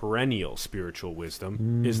 the perennial spiritual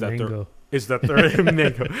wisdom, is that mango.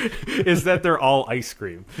 they're all ice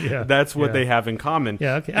cream. Yeah, that's what they have in common.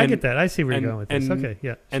 Yeah, okay, I get that. I see where you're going with this. Okay,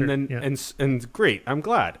 yeah, and sure, then and great, I'm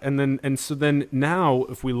glad. And so then now,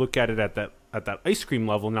 if we look at it at that ice cream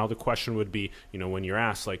level, now the question would be, when you're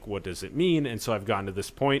asked like, what does it mean? And so I've gotten to this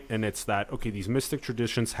point, and it's that these mystic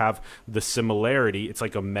traditions have the similarity. It's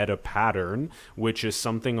like a meta pattern, which is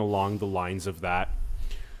something along the lines of that.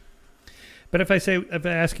 But if I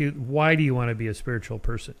ask you, why do you want to be a spiritual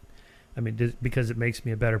person? I mean, because it makes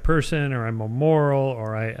me a better person, or I'm more moral,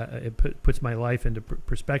 or it puts my life into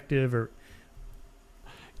perspective, or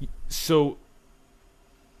so.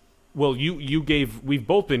 Well, we've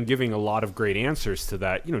both been giving a lot of great answers to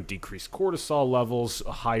that. Decreased cortisol levels,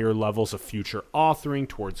 higher levels of future authoring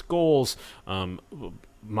towards goals,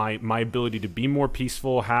 my ability to be more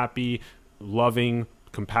peaceful, happy, loving,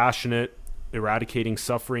 compassionate, eradicating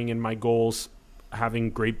suffering in my goals, having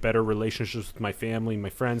better relationships with my family, my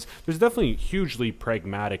friends. There's definitely hugely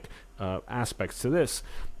pragmatic aspects to this.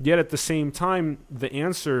 Yet at the same time, the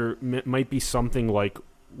answer might be something like,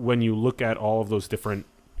 when you look at all of those different,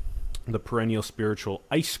 the perennial spiritual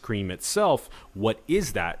ice cream itself, what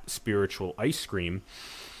is that spiritual ice cream?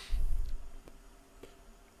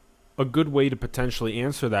 A good way to potentially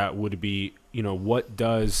answer that would be, what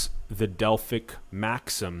does the Delphic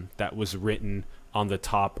maxim that was written on the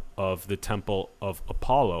top of the temple of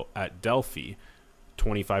Apollo at Delphi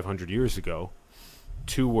 2,500 years ago,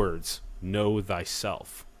 2 words, know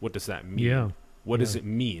thyself. What does that mean? Yeah. What does it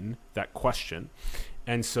mean, that question?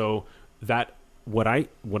 And so that what I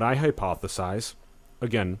hypothesize,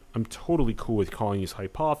 again, I'm totally cool with calling these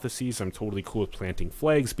hypotheses. I'm totally cool with planting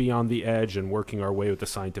flags beyond the edge and working our way with the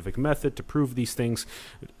scientific method to prove these things.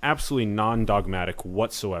 Absolutely non-dogmatic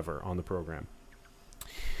whatsoever on the program.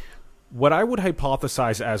 What I would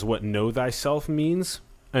hypothesize as what know thyself means,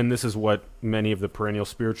 and this is what many of the perennial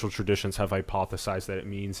spiritual traditions have hypothesized that it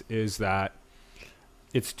means, is that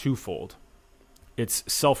it's twofold. It's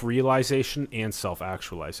self-realization and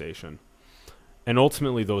self-actualization. And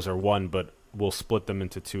ultimately those are one, but we'll split them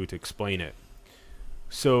into 2 to explain it.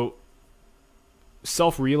 So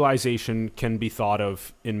self-realization can be thought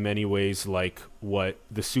of in many ways like what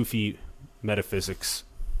the Sufi metaphysics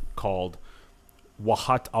called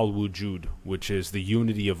Wahat al-Wujud, which is the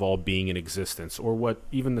unity of all being in existence, or what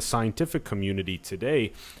even the scientific community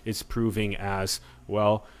today is proving as,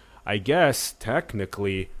 well, I guess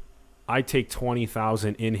technically I take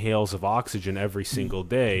 20,000 inhales of oxygen every single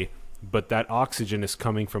day, but that oxygen is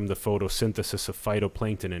coming from the photosynthesis of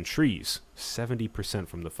phytoplankton in trees, 70%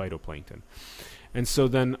 from the phytoplankton. And so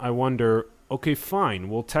then I wonder, okay, fine.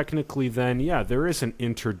 Well, technically then, yeah, there is an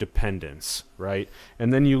interdependence, right?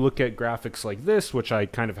 And then you look at graphics like this, which I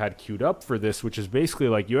kind of had queued up for this, which is basically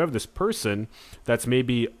like you have this person that's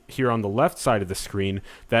maybe here on the left side of the screen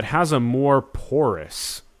that has a more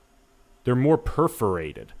porous, they're more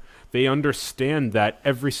perforated. They understand that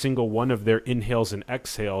every single one of their inhales and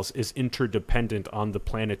exhales is interdependent on the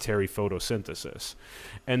planetary photosynthesis.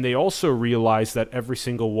 And they also realize that every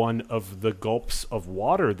single one of the gulps of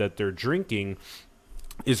water that they're drinking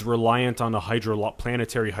is reliant on a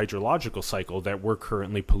planetary hydrological cycle that we're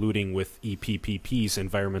currently polluting with EPPPs,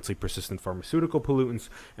 environmentally persistent pharmaceutical pollutants,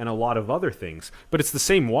 and a lot of other things. But it's the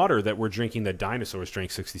same water that we're drinking that dinosaurs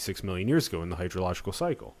drank 66 million years ago in the hydrological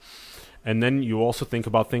cycle. And then you also think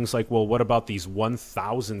about things like, well, what about these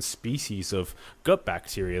 1,000 species of gut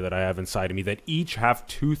bacteria that I have inside of me that each have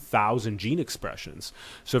 2,000 gene expressions?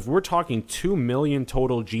 So if we're talking 2 million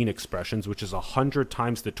total gene expressions, which is 100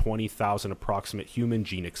 times the 20,000 approximate human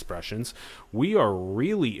gene expressions, we are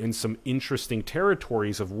really in some interesting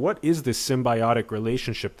territories of what is this symbiotic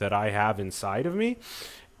relationship that I have inside of me.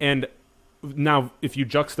 And now, if you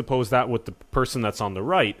juxtapose that with the person that's on the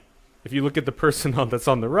right, if you look at the person that's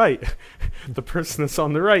on the right, the person that's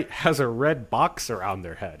on the right has a red box around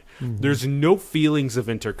their head. Mm-hmm. There's no feelings of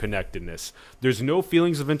interconnectedness. There's no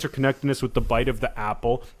feelings of interconnectedness with the bite of the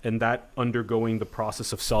apple and that undergoing the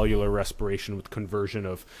process of cellular respiration with conversion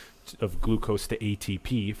of glucose to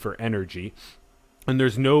ATP for energy. And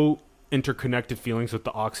there's no interconnected feelings with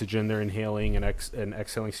the oxygen they're inhaling and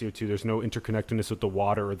exhaling CO2. There's no interconnectedness with the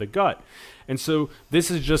water or the gut. And so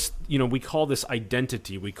this is just, we call this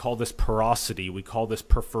identity, we call this porosity, we call this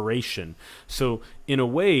perforation. So in a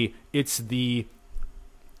way, it's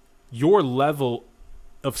your level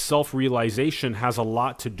of self-realization has a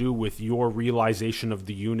lot to do with your realization of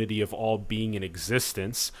the unity of all being in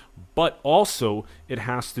existence, but also it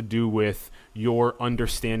has to do with your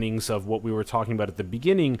understandings of what we were talking about at the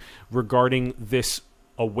beginning regarding this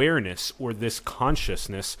awareness or this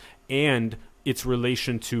consciousness and its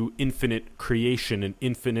relation to infinite creation and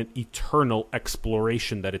infinite eternal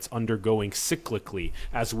exploration that it's undergoing cyclically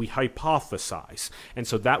as we hypothesize. And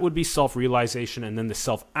so that would be self-realization, and then the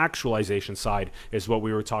self-actualization side is what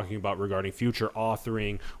we were talking about regarding future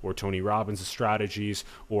authoring or Tony Robbins' strategies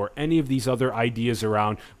or any of these other ideas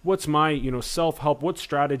around what's my self-help, what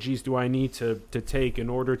strategies do I need to take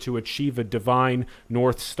in order to achieve a divine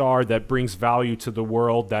North Star that brings value to the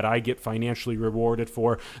world that I get financially rewarded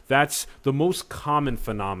for. That's the most common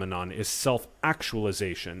phenomenon is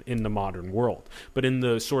self-actualization in the modern world. But in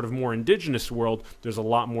the sort of more indigenous world, there's a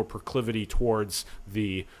lot more proclivity towards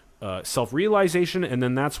the self-realization, and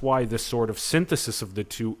then that's why this sort of synthesis of the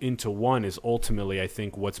two into one is ultimately, I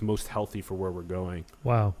think, what's most healthy for where we're going.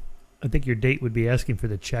 Wow. I think your date would be asking for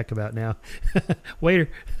the check about now. Waiter.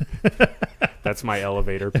 That's my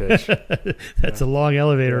elevator pitch. That's a long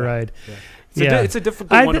elevator ride. Yeah. It's a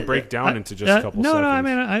difficult one to break down into just a couple seconds. No, I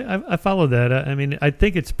mean, I follow that. I mean, I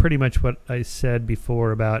think it's pretty much what I said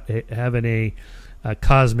before about having a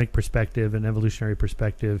cosmic perspective, an evolutionary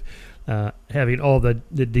perspective, having all the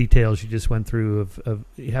details you just went through of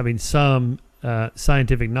having some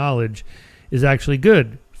scientific knowledge is actually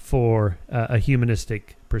good for a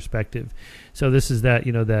humanistic perspective. So this is that,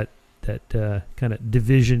 that kind of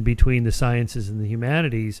division between the sciences and the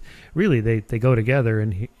humanities. Really, they go together,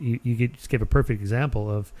 and you just give a perfect example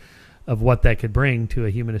of what that could bring to a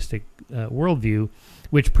humanistic worldview,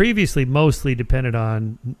 which previously mostly depended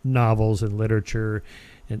on novels and literature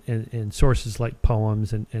and sources like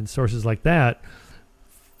poems and sources like that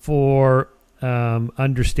for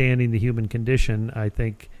understanding the human condition. I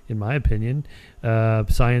think, in my opinion,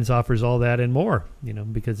 science offers all that and more,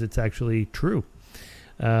 because it's actually true.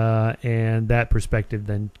 And that perspective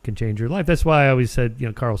then can change your life. That's why I always said,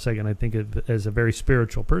 Carl Sagan, I think of as a very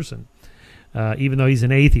spiritual person, even though he's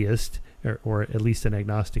an atheist or at least an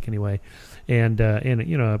agnostic anyway, and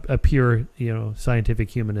a pure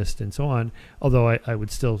scientific humanist and so on. Although I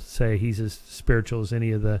would still say he's as spiritual as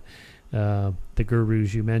any of the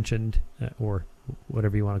gurus you mentioned, or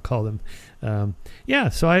whatever you want to call them.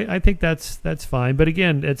 So I think that's fine. But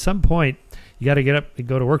again, at some point, you got to get up and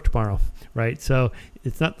go to work tomorrow, right? So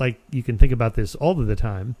it's not like you can think about this all of the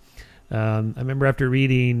time. I remember after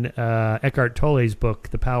reading Eckhart Tolle's book,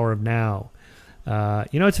 The Power of Now,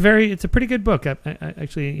 It's a pretty good book. I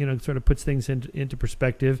actually, sort of puts things into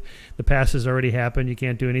perspective. The past has already happened. You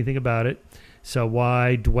can't do anything about it. So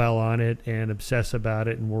why dwell on it and obsess about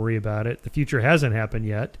it and worry about it? The future hasn't happened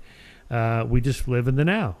yet. We just live in the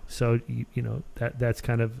now. So, that's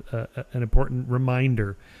kind of an important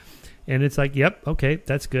reminder. And it's like, yep, okay,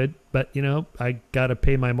 that's good. But, I got to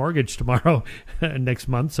pay my mortgage tomorrow, next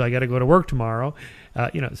month. So I got to go to work tomorrow.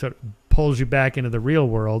 Sort of pulls you back into the real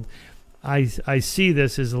world. I see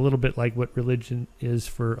this as a little bit like what religion is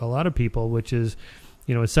for a lot of people, which is,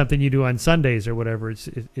 it's something you do on Sundays or whatever.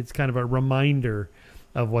 It's kind of a reminder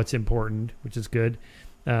of what's important, which is good.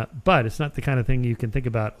 But it's not the kind of thing you can think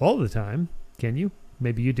about all the time, can you?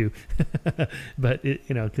 Maybe you do, but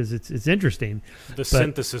because it's interesting. The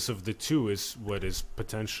synthesis of the two is what is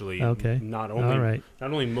potentially not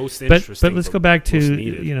only most interesting, but let's go back to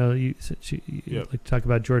you like to talk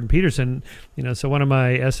about Jordan Peterson. So one of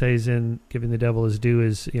my essays in Giving the Devil His Due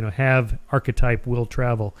is have archetype will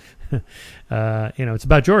travel. It's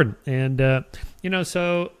about Jordan, and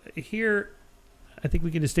so here I think we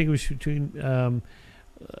can distinguish between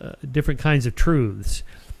different kinds of truths.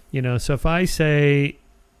 So if I say,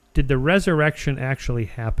 did the resurrection actually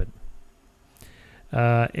happen?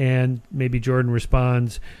 And maybe Jordan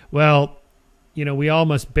responds, well, we all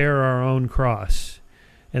must bear our own cross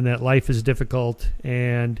and that life is difficult.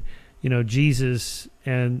 And, Jesus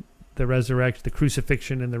and the resurrection, the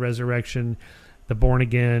crucifixion and the resurrection, the born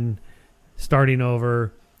again, starting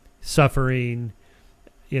over, suffering,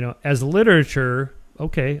 as literature,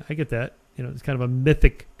 okay, I get that. It's kind of a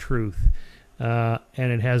mythic truth.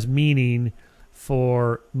 And it has meaning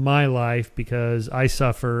for my life because I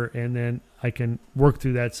suffer and then I can work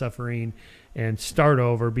through that suffering and start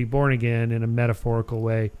over, be born again in a metaphorical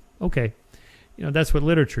way. Okay. That's what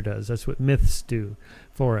literature does. That's what myths do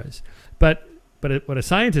for us. But what a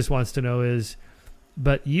scientist wants to know is,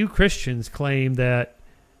 but you Christians claim that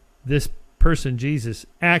this person, Jesus,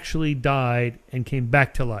 actually died and came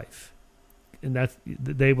back to life. And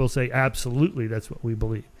they will say, absolutely, that's what we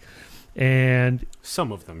believe. And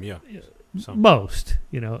some of them, yeah. Most,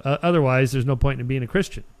 otherwise there's no point in being a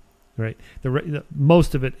Christian, right?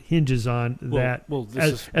 Most of it hinges on that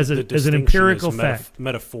as an empirical fact.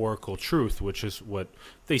 Metaphorical truth, which is what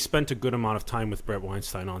they spent a good amount of time with Brett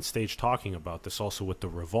Weinstein on stage talking about this. Also with the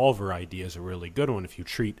revolver idea is a really good one. If you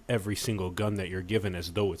treat every single gun that you're given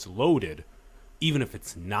as though it's loaded, even if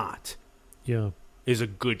it's not, is a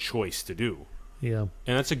good choice to do. Yeah.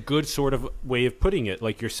 And that's a good sort of way of putting it.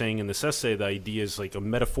 Like you're saying in this essay, the idea is like a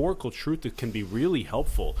metaphorical truth that can be really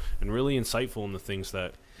helpful and really insightful in the things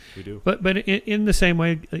that we do. But in the same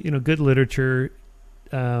way, good literature.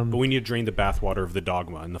 But we need to drain the bathwater of the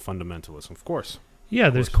dogma and the fundamentalism, of course. Yeah,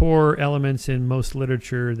 there's core elements in most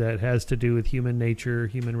literature that has to do with human nature,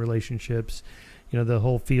 human relationships, the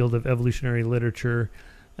whole field of evolutionary literature.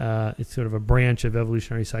 It's sort of a branch of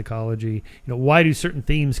evolutionary psychology. Why do certain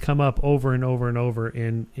themes come up over and over and over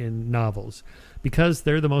in novels? Because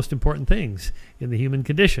they're the most important things in the human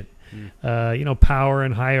condition. Power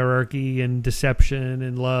and hierarchy and deception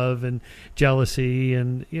and love and jealousy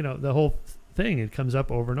and, the whole thing. It comes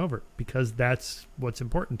up over and over because that's what's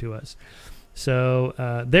important to us. So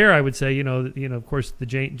there I would say, of course, the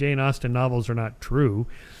Jane Austen novels are not true,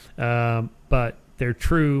 but they're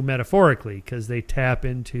true metaphorically because they tap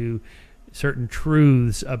into certain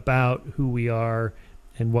truths about who we are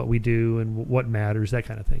and what we do and what matters, that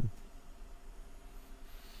kind of thing.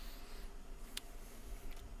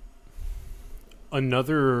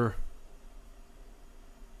 Another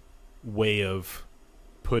way of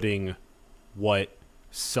putting what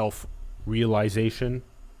self-realization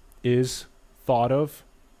is thought of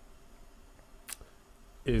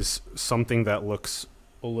is something that looks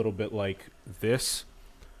a little bit like this,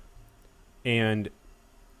 and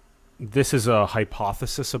this is a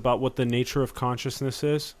hypothesis about what the nature of consciousness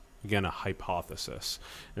is. Again, a hypothesis.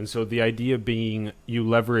 And so the idea being you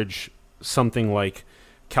leverage something like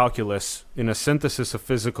calculus in a synthesis of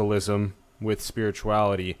physicalism with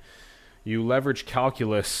spirituality. You leverage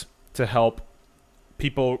calculus to help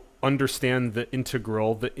people understand the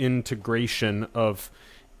integration of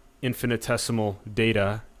infinitesimal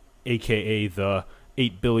data, aka the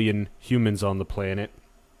 8 billion humans on the planet.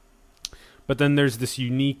 But then there's this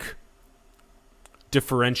unique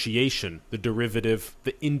differentiation, the derivative,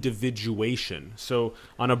 the individuation. So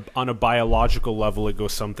on a biological level, it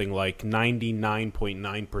goes something like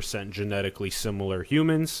 99.9% genetically similar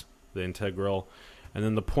humans, the integral, and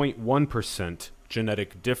then the 0.1%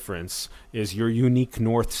 genetic difference is your unique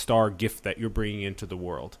North Star gift that you're bringing into the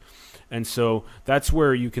world. And so that's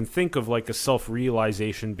where you can think of like a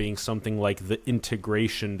self-realization being something like the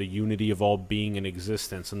integration, the unity of all being in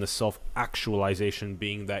existence, and the self-actualization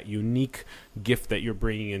being that unique gift that you're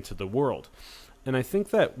bringing into the world. And I think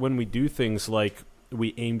that when we do things like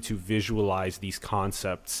we aim to visualize these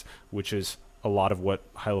concepts, which is a lot of what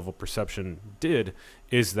high-level perception did,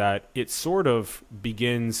 is that it sort of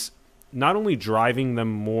begins not only driving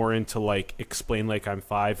them more into like explain like I'm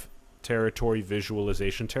five territory,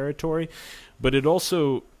 visualization territory, but it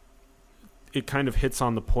kind of hits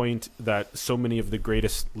on the point that so many of the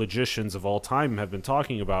greatest logicians of all time have been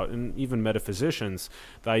talking about, and even metaphysicians,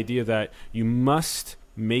 the idea that you must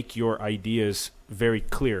make your ideas very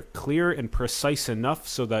clear and precise enough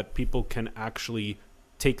so that people can actually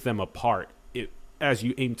take them apart. As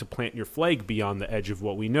you aim to plant your flag beyond the edge of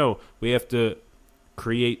what we know, we have to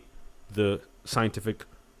create the scientific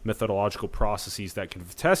methodological processes that can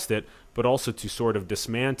test it, but also to sort of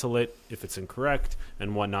dismantle it if it's incorrect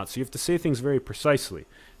and whatnot. So you have to say things very precisely.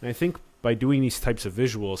 And I think by doing these types of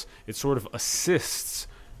visuals, it sort of assists,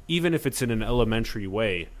 even if it's in an elementary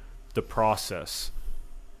way, the process.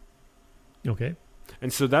 Okay.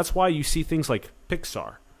 And so that's why you see things like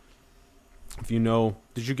Pixar. If you know,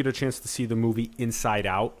 did you get a chance to see the movie Inside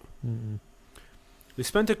Out? Mm-mm. They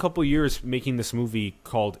spent a couple years making this movie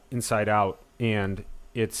called Inside Out, and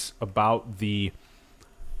it's about the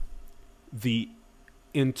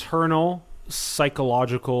internal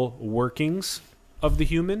psychological workings of the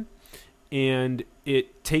human, and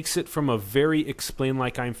it takes it from a very explain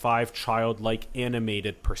like I'm five childlike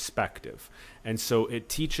animated perspective. And so it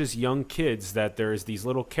teaches young kids that there's these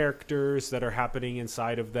little characters that are happening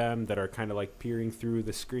inside of them that are kind of like peering through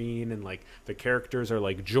the screen, and like the characters are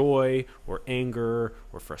like joy or anger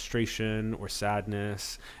or frustration or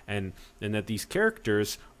sadness, and that these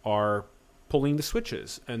characters are pulling the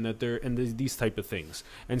switches, and that these type of things.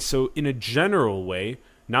 And so in a general way,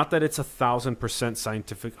 not that it's 1,000%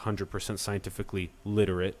 scientific, 100% scientifically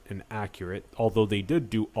literate and accurate, although they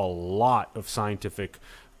did do a lot of scientific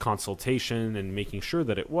consultation and making sure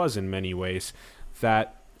that it was in many ways,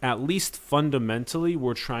 that at least fundamentally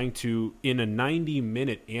we're trying to, in a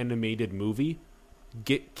 90-minute animated movie,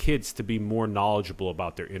 get kids to be more knowledgeable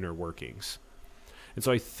about their inner workings. And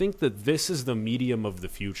so I think that this is the medium of the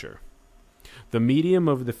future. The medium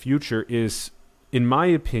of the future is, in my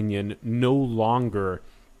opinion, no longer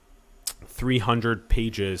 300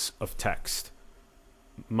 pages of text,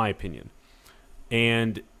 my opinion.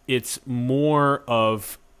 And it's more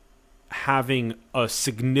of having a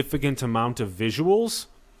significant amount of visuals,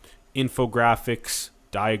 infographics,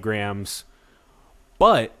 diagrams,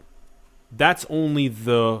 but that's only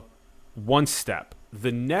the one step.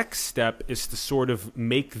 The next step is to sort of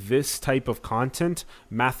make this type of content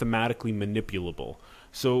mathematically manipulable.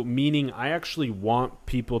 So meaning I actually want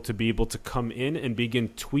people to be able to come in and begin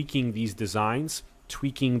tweaking these designs,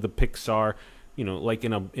 tweaking the Pixar, like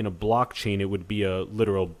in a blockchain, it would be a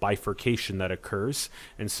literal bifurcation that occurs.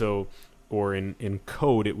 And so, or in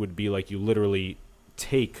code, it would be like you literally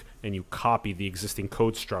take and you copy the existing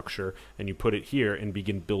code structure and you put it here and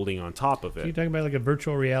begin building on top of it. So you're talking about like a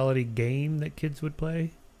virtual reality game that kids would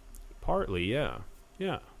play? Partly, yeah.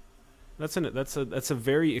 Yeah. That's a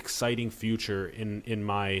very exciting future in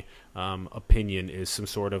my opinion, is some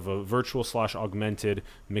sort of a virtual / augmented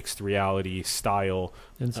mixed reality style.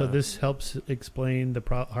 And so this helps explain the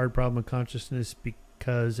hard problem of consciousness,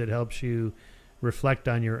 because it helps you reflect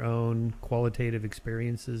on your own qualitative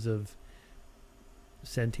experiences of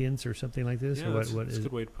sentience or something like this. Yeah, or that's a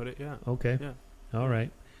good way to put it. Yeah. Okay. Yeah. All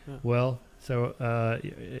right. Yeah. Well, so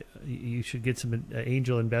you should get some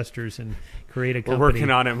angel investors and create a company. We're working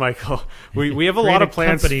on it, Michael. We have a lot of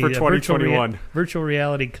plans for 2021. Virtual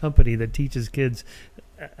reality company that teaches kids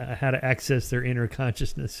how to access their inner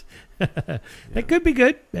consciousness. That could be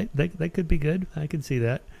good. That could be good. I can see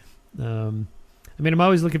that. I mean, I'm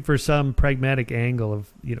always looking for some pragmatic angle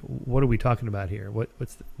of, what are we talking about here?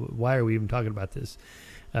 Why are we even talking about this?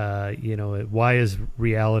 Why is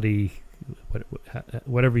reality,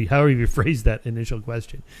 however you phrase that initial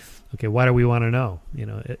question? Okay, why do we want to know?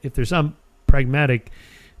 If there's some pragmatic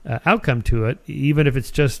outcome to it, even if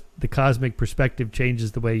it's just the cosmic perspective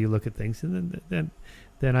changes the way you look at things, and then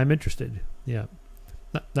I'm interested. Yeah.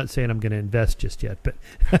 Not saying I'm going to invest just yet, but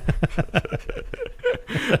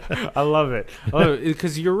I love it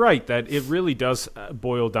because you're right that it really does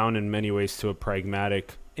boil down in many ways to a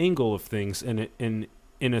pragmatic angle of things, and in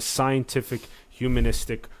a scientific,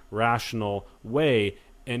 humanistic, rational way.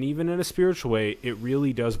 and even in a spiritual way, it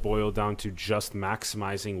really does boil down to just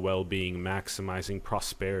maximizing well-being, maximizing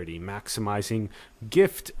prosperity, maximizing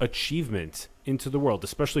gift achievement into the world,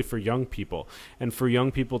 especially for young people. And for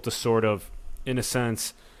young people to sort of, in a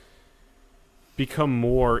sense, become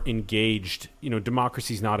more engaged.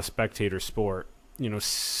 Democracy is not a spectator sport.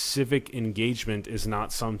 Civic engagement is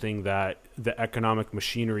not something that the economic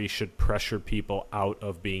machinery should pressure people out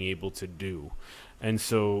of being able to do. And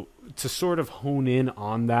so to sort of hone in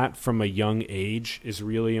on that from a young age is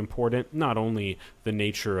really important. Not only the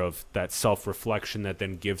nature of that self-reflection that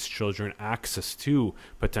then gives children access to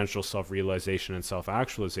potential self-realization and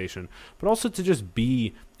self-actualization, but also to just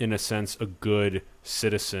be, in a sense, a good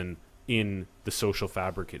citizen in the social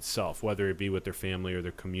fabric itself, whether it be with their family or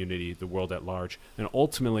their community, the world at large. And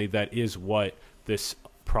ultimately, that is what this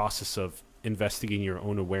process of investigating your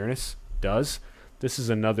own awareness does. This is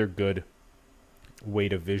another good way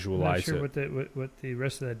to visualize it. I'm not sure what the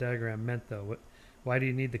rest of that diagram meant, though. Why do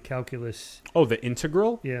you need the calculus? Oh, the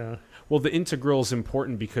integral? Yeah. Well, the integral is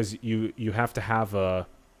important because you have to have a...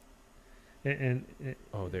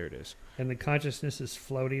 oh, there it is. And the consciousness is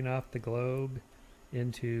floating off the globe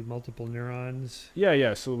into multiple neurons.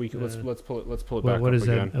 Yeah. So we can, let's pull it back what up is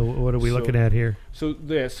again. That? What are we looking at here? So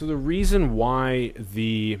the reason why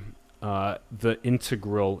the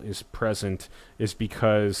integral is present is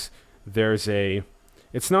because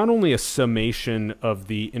it's not only a summation of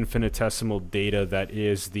the infinitesimal data that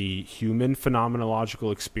is the human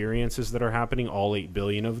phenomenological experiences that are happening, all 8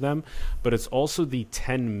 billion of them, but it's also the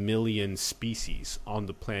 10 million species on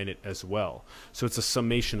the planet as well. So it's a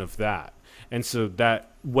summation of that. And so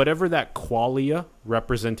that whatever that qualia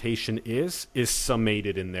representation is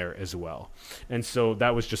summated in there as well. And so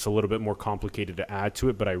that was just a little bit more complicated to add to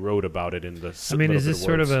it, but I wrote about it in the... is this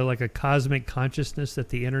sort of like a cosmic consciousness that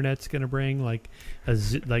the internet's going to bring, like a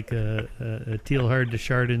Teilhard de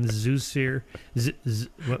Chardin's zoosphere?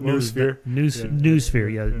 Noosphere.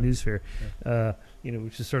 Noosphere, yeah, Noosphere. Yeah.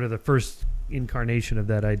 Which is sort of the first incarnation of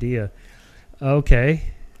that idea. Okay.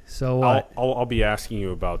 So I'll be asking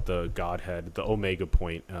you about the Godhead, the Omega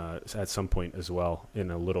point, at some point as well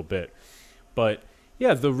in a little bit. But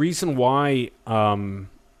yeah, the reason why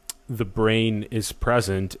the brain is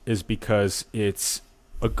present is because it's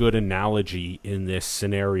a good analogy in this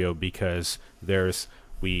scenario, because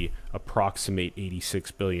we approximate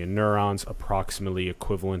 86 billion neurons, approximately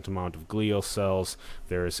equivalent amount of glial cells.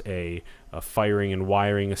 There's a firing and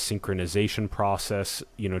wiring, a synchronization process.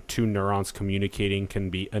 Two neurons communicating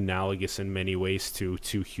can be analogous in many ways to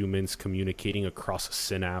two humans communicating across a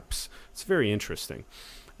synapse. It's very interesting.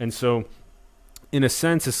 And so, in a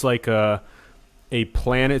sense, it's like a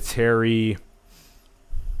planetary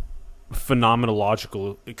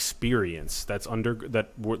phenomenological experience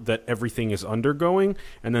that everything is undergoing,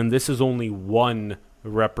 and then this is only one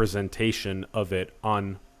representation of it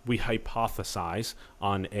we hypothesize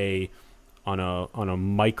on a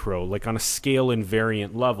micro, like on a scale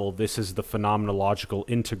invariant level. This is the phenomenological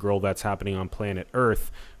integral that's happening on planet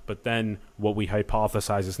Earth. But then what we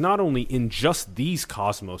hypothesize is not only in just these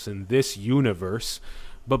cosmos, in this universe,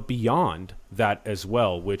 but beyond that as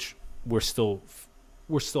well, which we're still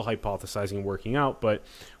hypothesizing and working out, but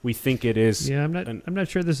we think it is. Yeah, I'm not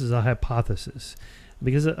sure this is a hypothesis,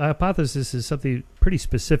 because a hypothesis is something pretty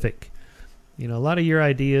specific. A lot of your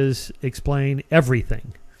ideas explain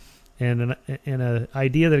everything, and an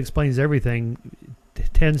idea that explains everything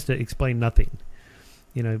tends to explain nothing.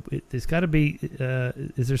 It's got to be.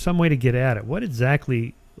 Is there some way to get at it? What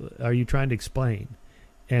exactly are you trying to explain,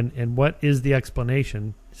 and what is the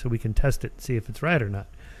explanation, so we can test it and see if it's right or not?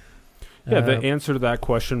 Yeah, the answer to that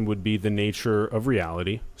question would be the nature of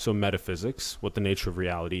reality. So metaphysics, what the nature of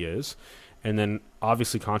reality is. And then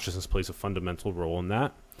obviously consciousness plays a fundamental role in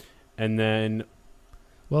that. And then...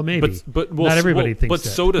 Well, maybe. But not everybody thinks that.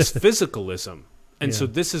 But so does physicalism. And so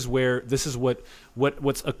this is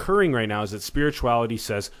what's occurring right now is that spirituality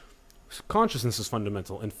says consciousness is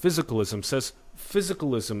fundamental, and physicalism says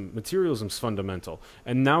materialism is fundamental.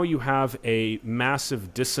 And now you have a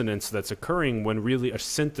massive dissonance that's occurring when really a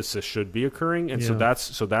synthesis should be occurring. And so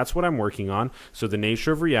that's what I'm working on. So the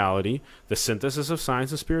nature of reality, the synthesis of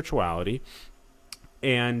science and spirituality,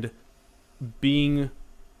 and being,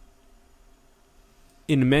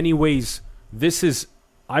 in many ways, this is,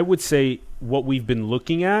 I would say, what we've been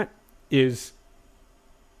looking at is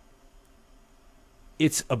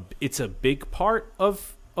it's a big part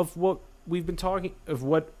of what we've been talking, of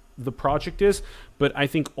what the project is. But I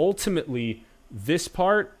think ultimately this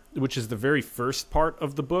part, which is the very first part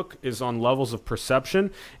of the book, is on levels of perception,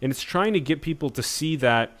 and it's trying to get people to see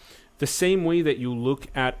that the same way that you look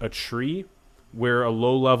at a tree, where a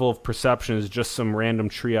low level of perception is just some random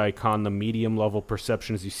tree icon, the medium level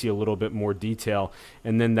perception is you see a little bit more detail,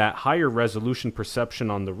 and then that higher resolution perception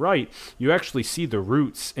on the right, you actually see the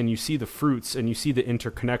roots and you see the fruits and you see the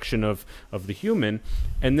interconnection of the human.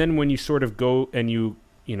 And then when you sort of go and you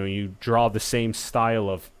draw the same style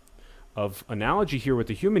of analogy here with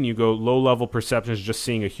the human, you go low level perception is just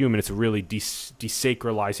seeing a human. It's a really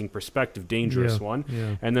desacralizing perspective, dangerous one.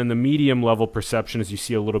 Yeah. And then the medium level perception is you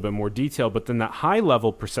see a little bit more detail, but then that high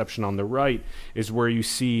level perception on the right is where you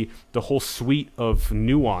see the whole suite of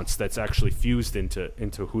nuance that's actually fused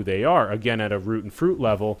into who they are, again at a root and fruit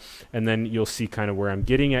level. And then you'll see kind of where I'm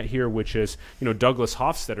getting at here, which is, Douglas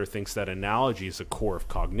Hofstadter thinks that analogy is a core of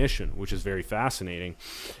cognition, which is very fascinating.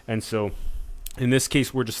 And so in this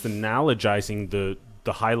case, we're just analogizing the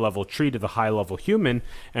high-level tree to the high-level human,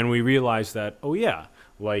 and we realize that,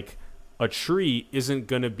 like a tree isn't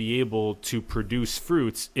going to be able to produce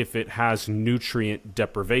fruits if it has nutrient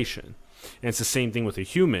deprivation. And it's the same thing with a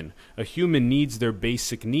human. A human needs their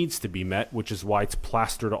basic needs to be met, which is why it's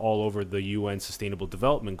plastered all over the UN Sustainable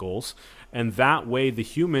Development Goals. And that way the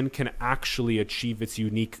human can actually achieve its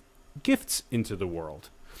unique gifts into the world.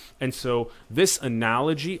 And so this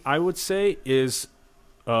analogy, I would say, is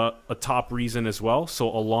a top reason as well. So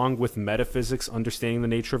along with metaphysics, understanding the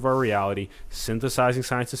nature of our reality, synthesizing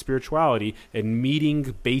science and spirituality, and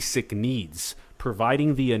meeting basic needs,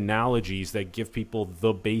 providing the analogies that give people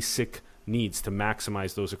the basic needs to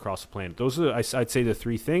maximize those across the planet. Those are, I'd say, the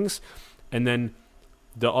three things. And then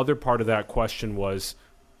the other part of that question was,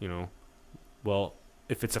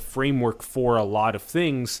 if it's a framework for a lot of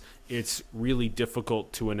things, it's really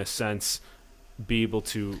difficult to, in a sense, be able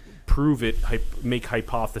to prove it, make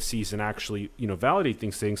hypotheses, and actually, validate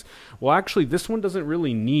these things. Well, actually, this one doesn't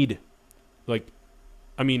really need,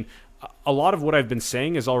 a lot of what I've been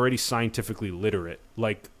saying is already scientifically literate.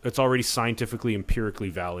 Like, it's already scientifically, empirically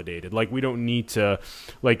validated. Like, we don't need to,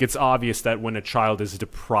 it's obvious that when a child is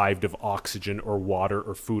deprived of oxygen or water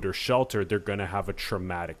or food or shelter, they're going to have a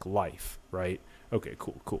traumatic life, right? Okay,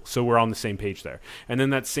 cool. So we're on the same page there. And then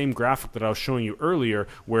that same graphic that I was showing you earlier,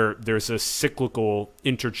 where there's a cyclical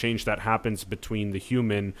interchange that happens between the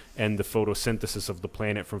human and the photosynthesis of the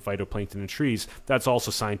planet from phytoplankton and trees, that's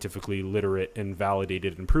also scientifically literate and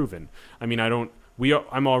validated and proven.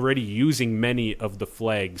 I'm already using many of the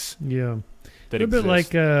flags. Yeah. That exist. A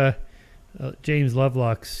bit like James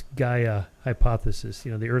Lovelock's Gaia hypothesis,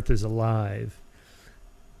 the Earth is alive.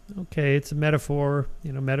 Okay, it's a metaphor.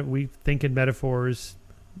 We think in metaphors.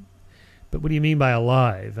 But what do you mean by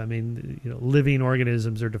alive? Living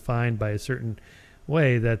organisms are defined by a certain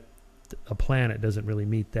way that a planet doesn't really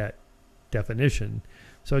meet that definition.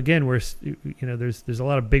 So again, there's a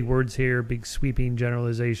lot of big words here, big sweeping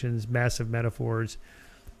generalizations, massive metaphors.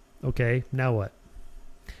 Okay, now what?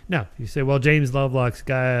 Now, you say, well, James Lovelock's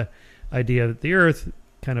Gaia idea that the Earth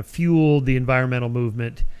kind of fueled the environmental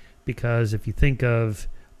movement, because if you think of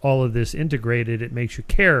all of this integrated, it makes you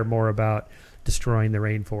care more about destroying the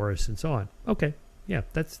rainforest and so on. Okay, yeah,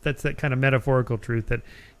 that's that kind of metaphorical truth that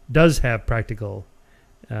does have practical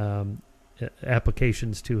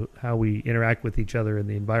applications to how we interact with each other in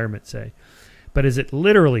the environment, say. But is it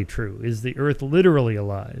literally true? Is the Earth literally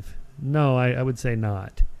alive? No, I would say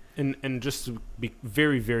not. And just to be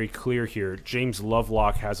very, very clear here, James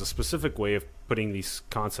Lovelock has a specific way of putting these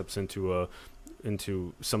concepts into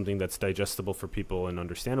something that's digestible for people and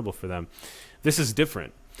understandable for them. This is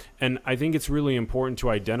different. And I think it's really important to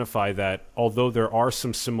identify that although there are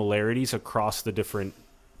some similarities across the different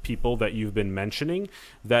people that you've been mentioning,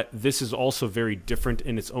 that this is also very different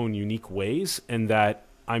in its own unique ways, and that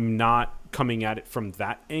I'm not coming at it from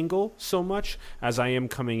that angle so much as I am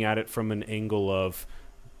coming at it from an angle of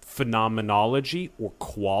phenomenology or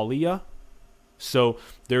qualia. So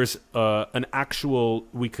there's an actual,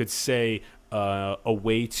 we could say, a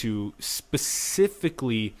way to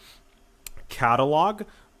specifically catalog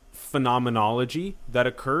phenomenology that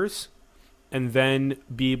occurs and then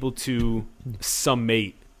be able to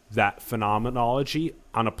summate that phenomenology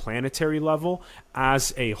on a planetary level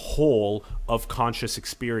as a whole of conscious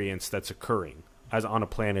experience that's occurring as on a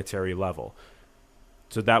planetary level.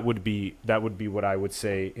 So that would be what I would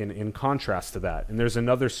say in contrast to that. And there's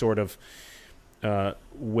another sort of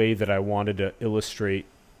way that I wanted to illustrate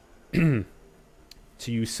to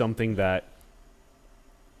use something that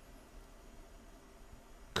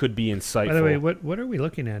could be insightful. By the way, what are we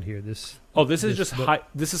looking at here? This is just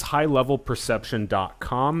this is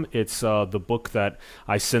highlevelperception.com. It's the book that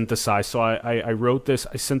I synthesized. So I wrote this.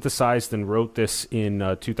 I synthesized and wrote this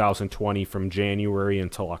in 2020 from January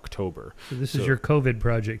until October. So this is your COVID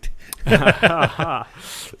project.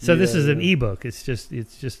 So this is an ebook. It's just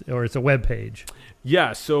or it's a web page.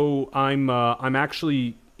 Yeah. So I'm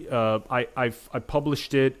actually. I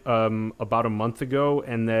published it about a month ago,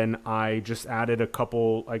 and then I just added a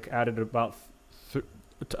couple. I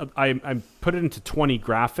put it into 20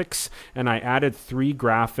 graphics, and I added 3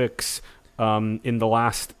 graphics in the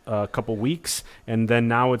last couple weeks, and then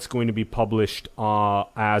now it's going to be published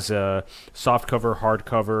as a softcover,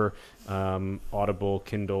 hardcover, Audible,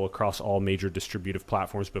 Kindle, across all major distributive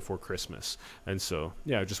platforms before Christmas. And so,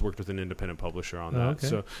 yeah, I just worked with an independent publisher on that.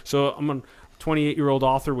 Okay. So I'm a 28-year-old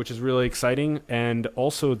author, which is really exciting, and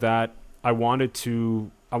also that I wanted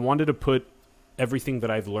to put everything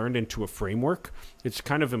that I've learned into a framework. It's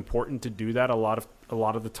kind of important to do that. A lot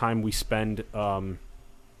of the time we spend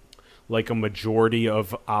like a majority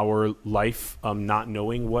of our life not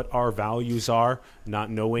knowing what our values are,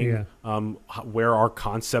 not knowing where our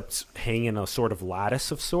concepts hang in a sort of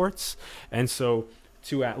lattice of sorts. And so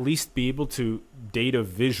to at least be able to data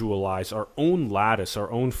visualize our own lattice,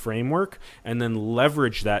 our own framework, and then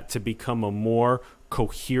leverage that to become a more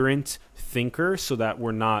coherent thinker, so that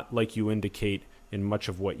we're not, like you indicate in much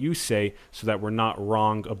of what you say, so that we're not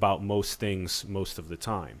wrong about most things most of the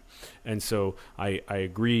time. And so I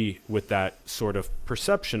agree with that sort of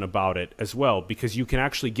perception about it as well, because you can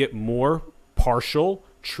actually get more partial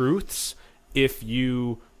truths if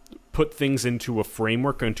you put things into a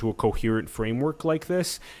framework, into a coherent framework like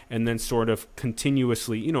this, and then sort of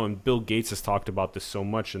continuously, and Bill Gates has talked about this so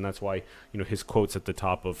much, and that's why, his quote's at the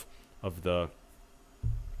top of the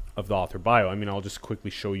author bio. I mean, I'll just quickly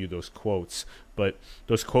show you those quotes, but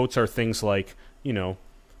those quotes are things like,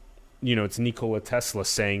 it's Nikola Tesla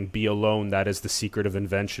saying, "Be alone, that is the secret of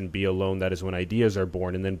invention. Be alone, that is when ideas are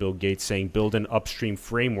born." And then Bill Gates saying, "Build an upstream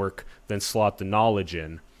framework, then slot the knowledge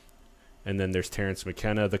in." And then there's Terence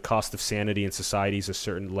McKenna, "The cost of sanity in society is a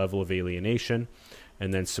certain level of alienation."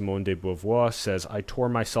 And then Simone de Beauvoir says, "I tore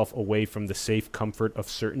myself away from the safe comfort of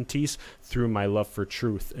certainties through my love for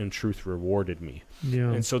truth, and truth rewarded me."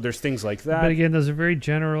 Yeah. And so there's things like that. But again, those are very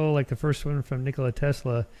general, like the first one from Nikola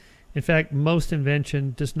Tesla. In fact, most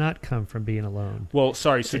invention does not come from being alone. Well,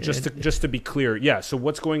 sorry. So just to be clear, yeah. So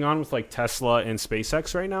what's going on with like Tesla and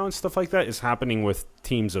SpaceX right now and stuff like that is happening with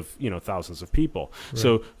teams of thousands of people. Right.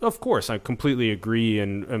 So of course, I completely agree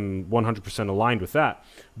and am 100% aligned with that.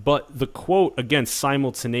 But the quote, again,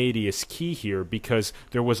 simultaneity is key here, because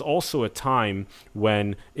there was also a time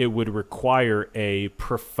when it would require a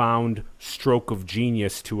profound stroke of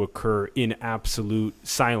genius to occur in absolute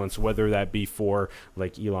silence, whether that be for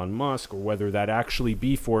like Elon Musk, or whether that actually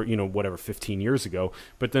be for, 15 years ago,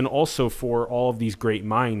 but then also for all of these great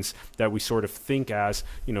minds that we sort of think as,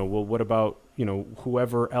 well, what about,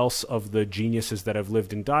 whoever else of the geniuses that have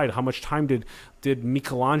lived and died? How much time did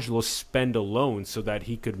Michelangelo spend alone so that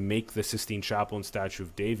he could make the Sistine Chapel and statue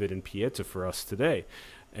of David and Pieta for us today?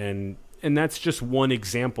 And that's just one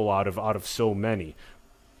example out of so many.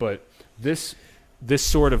 But this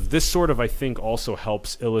sort of I think also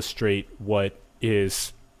helps illustrate what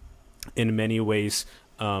is in many ways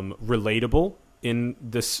relatable in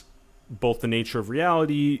this, both the nature of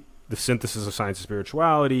reality, the synthesis of science and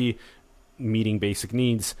spirituality, meeting basic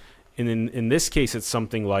needs. And in this case, it's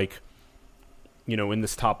something like, in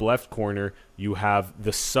this top left corner, you have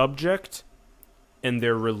the subject and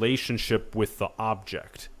their relationship with the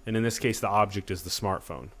object. And in this case, the object is the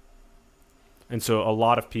smartphone. And so a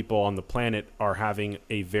lot of people on the planet are having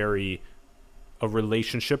a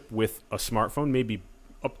relationship with a smartphone. Maybe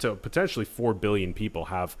up to potentially 4 billion people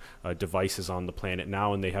have devices on the planet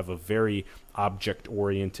now, and they have a very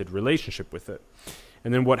object-oriented relationship with it.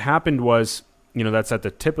 And then what happened was, that's at the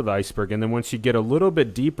tip of the iceberg. And then once you get a little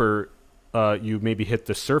bit deeper, you maybe hit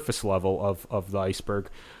the surface level of the iceberg.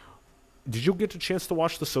 Did you get a chance to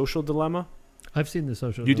watch The Social Dilemma? I've seen The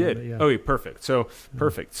Social Dilemma. You did? Yeah. Oh, perfect. So,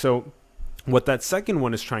 perfect. So what that second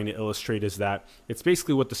one is trying to illustrate is that it's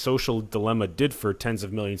basically what The Social Dilemma did for tens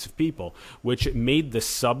of millions of people, which it made the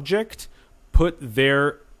subject put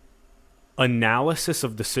their analysis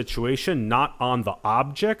of the situation not on the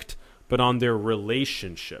object, but on their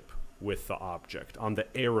relationship with the object, on the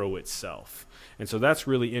arrow itself. And so that's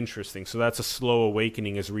really interesting. So that's a slow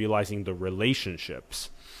awakening, is realizing the relationships.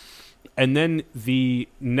 And then the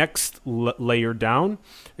next layer down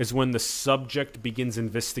is when the subject begins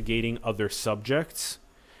investigating other subjects.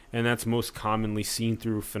 And that's most commonly seen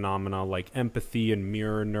through phenomena like empathy and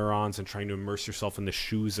mirror neurons and trying to immerse yourself in the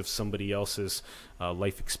shoes of somebody else's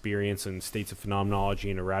life experience and states of phenomenology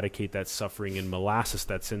and eradicate that suffering and molasses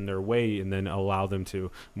that's in their way and then allow them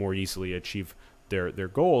to more easily achieve their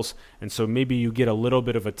goals. And so maybe you get a little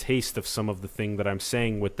bit of a taste of some of the thing that I'm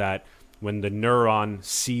saying with that when the neuron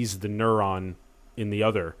sees the neuron in the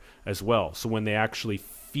other as well. So when they actually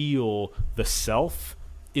feel the self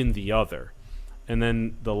in the other. And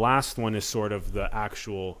then the last one is sort of the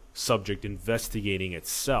actual subject investigating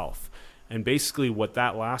itself. And basically what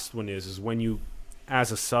that last one is when you,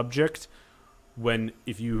 as a subject,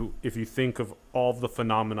 if you think of all of the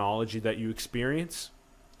phenomenology that you experience,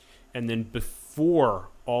 and then before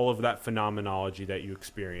all of that phenomenology that you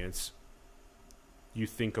experience, you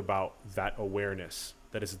think about that awareness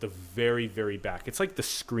that is at the very, very back. It's like the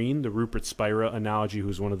screen, the Rupert Spira analogy,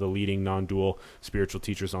 who's one of the leading non-dual spiritual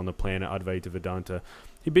teachers on the planet, Advaita Vedanta.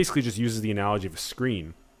 He basically just uses the analogy of a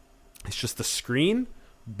screen. It's just the screen,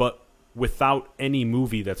 but without any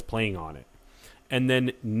movie that's playing on it. And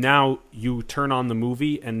then now you turn on the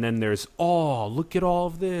movie, and then there's, oh, look at all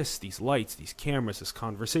of this, these lights, these cameras, this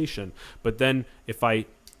conversation. But then if I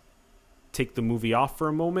take the movie off for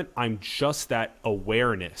a moment, I'm just that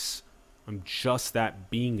awareness. I'm just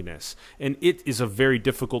that beingness. And it is a very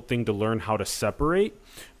difficult thing to learn how to separate,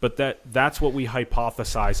 but that's what we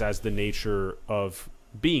hypothesize as the nature of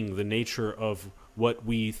being, the nature of what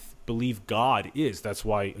we believe God is. That's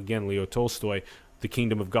why, again, Leo Tolstoy, the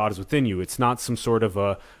kingdom of God is within you. It's not some sort of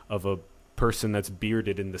a person that's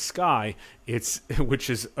bearded in the sky. Which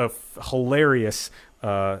is a hilarious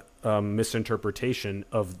misinterpretation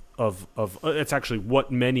of it's actually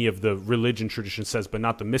what many of the religion traditions says, but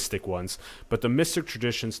not the mystic ones. But the mystic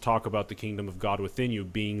traditions talk about the kingdom of God within you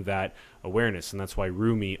being that awareness. And that's why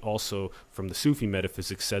Rumi also from the Sufi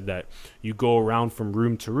metaphysics said that you go around from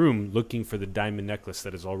room to room looking for the diamond necklace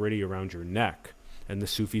that is already around your neck. And the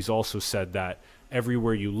Sufis also said that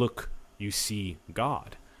everywhere you look, you see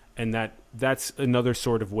God. And that's another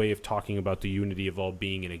sort of way of talking about the unity of all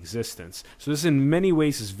being in existence. So this in many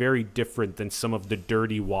ways is very different than some of the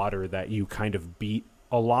dirty water that you kind of beat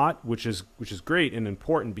a lot, which is great and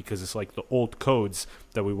important because it's like the old codes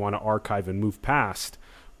that we want to archive and move past.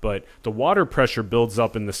 But the water pressure builds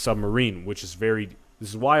up in the submarine, which is this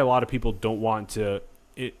is why a lot of people don't want to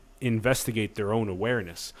investigate their own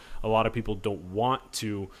awareness. A lot of people don't want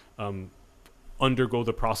to undergo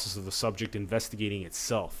the process of the subject investigating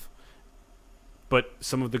itself. But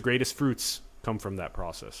some of the greatest fruits come from that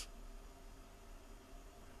process.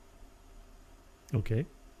 Okay.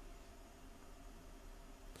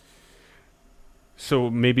 So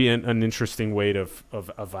maybe an interesting way of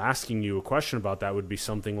asking you a question about that would be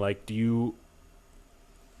something like, do you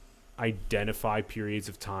identify periods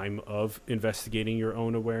of time of investigating your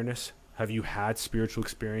own awareness? Have you had spiritual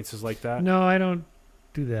experiences like that? No, I don't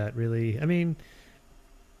do that really. I mean,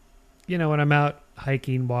 when I'm out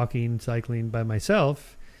hiking, walking, cycling by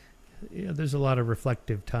myself, there's a lot of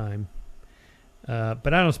reflective time.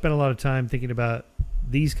 But I don't spend a lot of time thinking about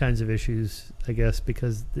these kinds of issues, I guess,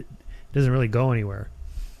 because it doesn't really go anywhere.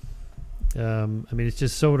 I mean, it's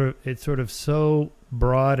just sort of so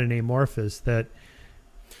broad and amorphous that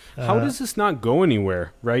how does this not go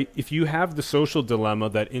anywhere, right? If you have the social dilemma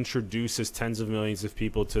that introduces tens of millions of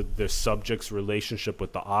people to their subject's relationship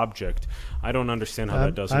with the object, I don't understand how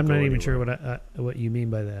that doesn't go anywhere. I'm not even sure what you mean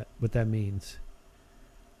by that, what that means.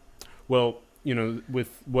 Well,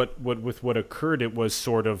 with what occurred, it was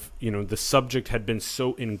sort of, the subject had been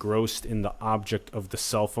so engrossed in the object of the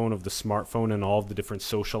cell phone, of the smartphone, and all of the different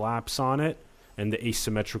social apps on it, and the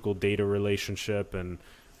asymmetrical data relationship and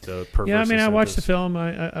the perverse. Yeah, I mean, I watched the film.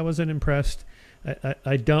 I wasn't impressed.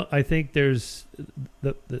 I think there's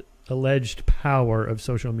the alleged power of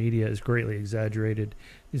social media is greatly exaggerated.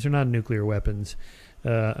 These are not nuclear weapons.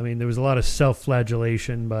 I mean, there was a lot of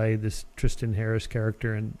self-flagellation by this Tristan Harris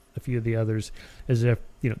character and a few of the others, as if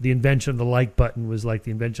the invention of the like button was like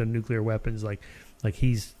the invention of nuclear weapons, like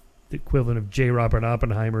he's the equivalent of J. Robert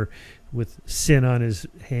Oppenheimer with sin on his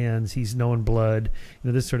hands. He's known blood,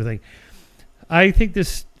 this sort of thing. I think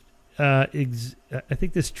this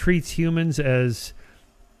treats humans as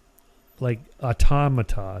like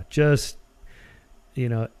automata, just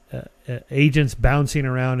agents bouncing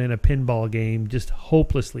around in a pinball game, just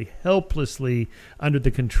helplessly under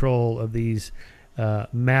the control of these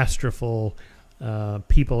masterful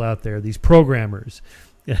people out there, these programmers.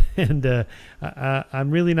 And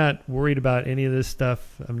I'm really not worried about any of this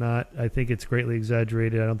stuff. I'm not. I think it's greatly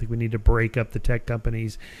exaggerated. I don't think we need to break up the tech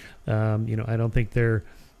companies. I don't think they're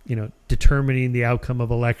determining the outcome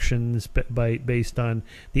of elections based on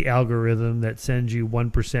the algorithm that sends you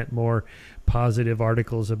 1% more positive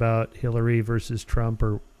articles about Hillary versus Trump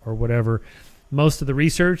or whatever. Most of the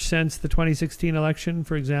research since the 2016 election,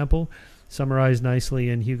 for example, summarized nicely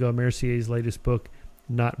in Hugo Mercier's latest book,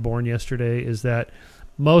 Not Born Yesterday, is that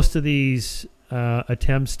most of these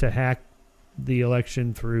attempts to hack the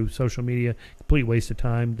election through social media, complete waste of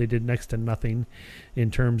time. They did next to nothing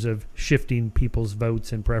in terms of shifting people's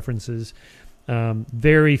votes and preferences.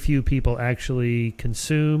 Very few people actually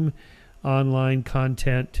consume online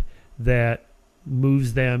content that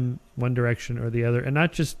moves them one direction or the other, and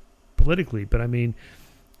not just politically, but I mean,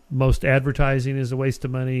 most advertising is a waste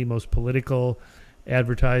of money. Most political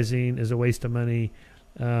advertising is a waste of money.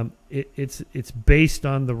 It's based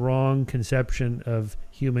on the wrong conception of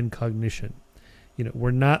human cognition.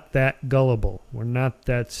 We're not that gullible. We're not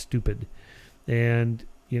that stupid. And,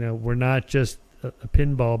 we're not just a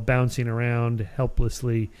pinball bouncing around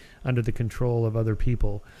helplessly under the control of other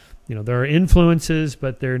people. There are influences,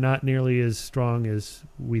 but they're not nearly as strong as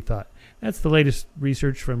we thought. That's the latest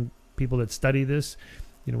research from people that study this,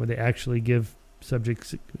 where they actually give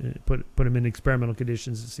subjects, put them in experimental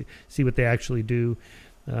conditions and see what they actually do.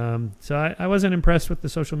 So I wasn't impressed with the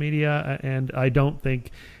social media, and I don't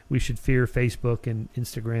think we should fear Facebook and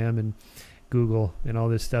Instagram and Google and all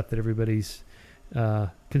this stuff that everybody's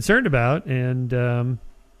concerned about. And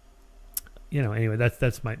anyway,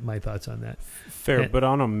 that's my thoughts on that. Fair, but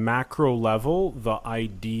on a macro level, the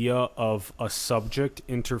idea of a subject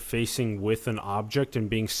interfacing with an object and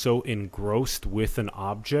being so engrossed with an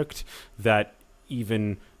object that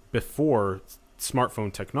even before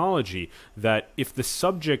smartphone technology, that if the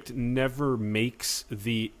subject never makes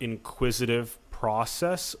the inquisitive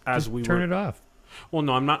process as just we turn it off. Well,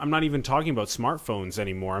 no, I'm not even talking about smartphones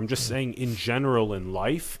anymore. I'm just saying in general in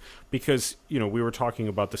life, because, we were talking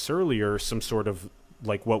about this earlier, some sort of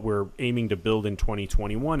like what we're aiming to build in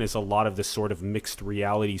 2021 is a lot of this sort of mixed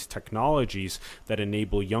realities technologies that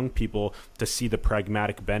enable young people to see the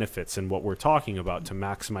pragmatic benefits in what we're talking about to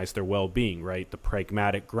maximize their well-being, right? The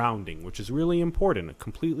pragmatic grounding, which is really important. I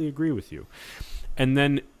completely agree with you. And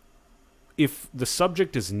then if the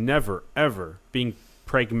subject is never, ever being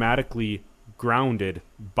pragmatically grounded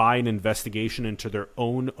by an investigation into their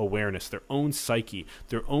own awareness, their own psyche,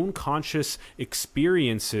 their own conscious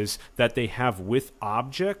experiences that they have with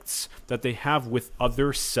objects, that they have with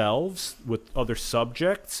other selves, with other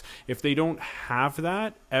subjects. If they don't have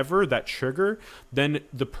that ever, that trigger, then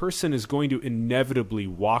the person is going to inevitably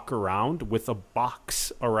walk around with a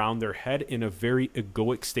box around their head in a very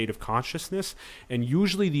egoic state of consciousness. And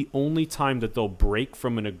usually the only time that they'll break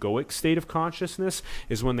from an egoic state of consciousness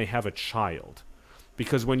is when they have a child.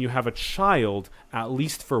 Because when you have a child, at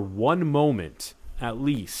least for one moment, at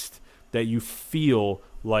least, that you feel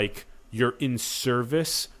like you're in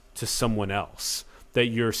service to someone else, that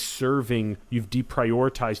you're serving, you've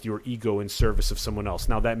deprioritized your ego in service of someone else.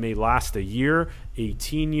 Now, that may last a year,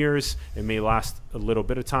 18 years, it may last a little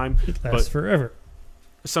bit of time. It lasts forever.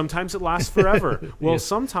 Sometimes it lasts forever. Well, Yeah.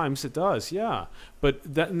 Sometimes it does, yeah. But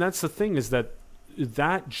that's the thing, is that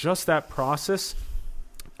process,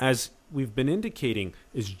 as we've been indicating,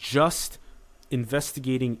 is just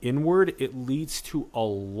investigating inward. It leads to a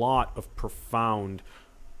lot of profound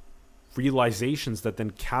realizations that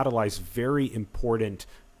then catalyze very important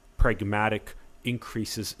pragmatic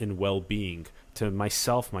increases in well-being to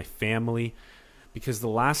myself, my family. Because the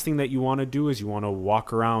last thing that you want to do is you want to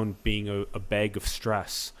walk around being a bag of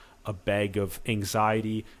stress, a bag of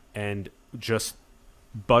anxiety, and just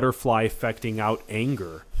butterfly affecting out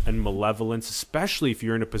anger and malevolence, especially if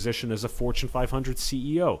you're in a position as a Fortune 500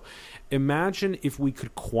 CEO. Imagine if we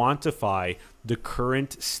could quantify the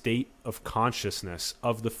current state of consciousness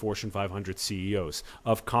of the Fortune 500 CEOs,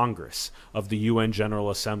 of Congress, of the UN General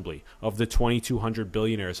Assembly, of the 2,200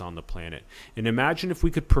 billionaires on the planet. And imagine if we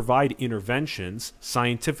could provide interventions,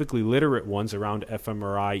 scientifically literate ones around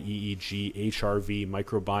fMRI, EEG, HRV,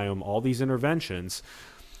 microbiome, all these interventions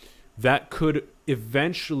that could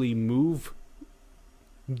eventually move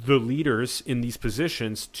the leaders in these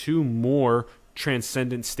positions to more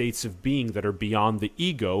transcendent states of being that are beyond the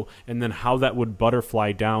ego, and then how that would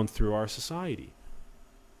butterfly down through our society.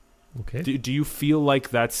 Okay. Do you feel like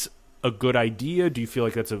that's a good idea? Do you feel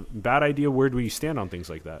like that's a bad idea? Where do you stand on things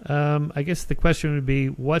like that? I guess the question would be,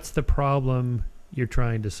 what's the problem you're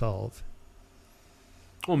trying to solve?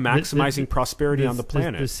 Well, maximizing prosperity on the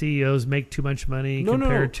planet. The CEOs make too much money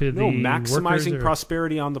compared to the maximizing workers,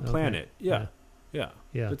 prosperity on the planet. Okay.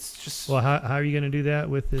 Yeah. It's just, well, how are you going to do that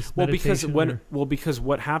with this? Because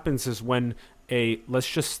what happens is when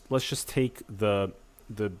let's just take the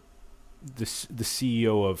the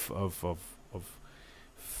CEO of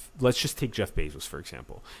let's just take Jeff Bezos, for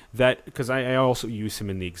example. That, because I also use him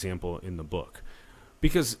in the example in the book,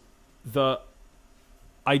 because the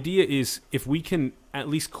idea is if we can at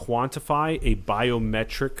least quantify a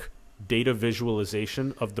biometric data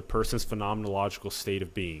visualization of the person's phenomenological state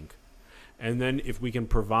of being, and then if we can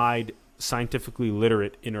provide scientifically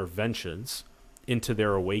literate interventions into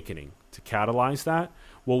their awakening to catalyze that,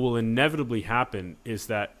 what will inevitably happen is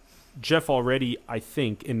that Jeff already, I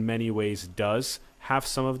think, in many ways does have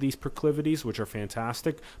some of these proclivities, which are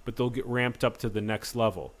fantastic, but they'll get ramped up to the next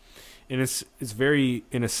level. And it's very,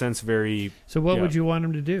 in a sense, very... So what would you want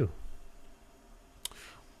him to do?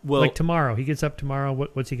 Well, like tomorrow, he gets up tomorrow,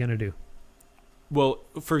 what's he going to do? Well,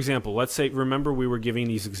 for example, let's say, remember we were giving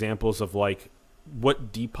these examples of like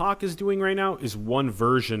what Deepak is doing right now is one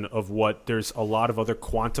version of what there's a lot of other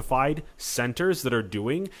quantified centers that are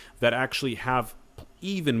doing that actually have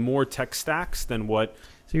even more tech stacks than what...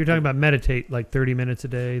 So you're talking about meditate like 30 minutes a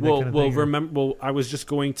day? Well, I was just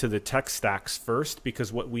going to the tech stacks first,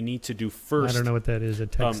 because what we need to do first... I don't know what that is, a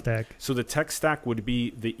tech stack. So the tech stack would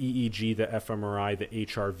be the EEG, the fMRI, the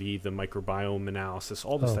HRV, the microbiome analysis,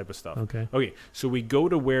 all this type of stuff. Okay, so we go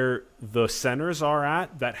to where the centers are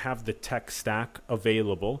at that have the tech stack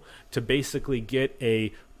available to basically get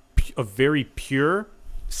a very pure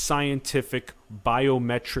scientific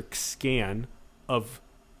biometric scan of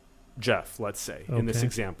Jeff, let's say, in this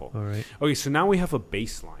example. All right. Okay, so now we have a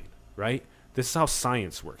baseline, right? This is how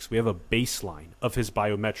science works. We have a baseline of his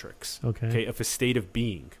biometrics, okay, of his state of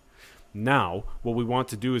being. Now, what we want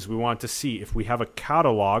to do is we want to see if we have a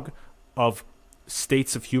catalog of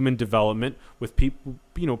states of human development with people,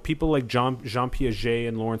 people like Jean Piaget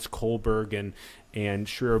and Lawrence Kohlberg and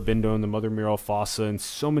Sri Aurobindo and the Mother Muriel Fossa and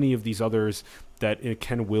so many of these others that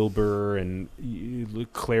Ken Wilber and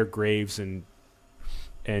Claire Graves and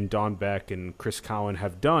Don Beck and Chris Cowan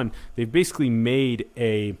have done. They've basically made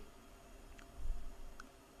a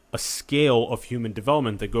scale of human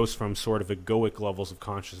development that goes from sort of egoic levels of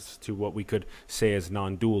consciousness to what we could say as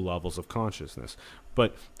non-dual levels of consciousness.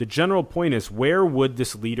 But the general point is, where would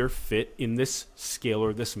this leader fit in this scale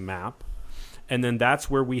or this map? And then that's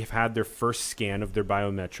where we've had their first scan of their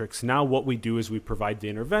biometrics. Now what we do is we provide the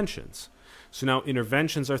interventions. So now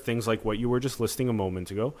interventions are things like what you were just listing a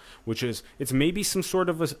moment ago, which is it's maybe some sort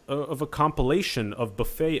of a compilation of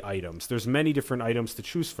buffet items. There's many different items to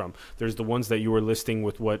choose from. There's the ones that you were listing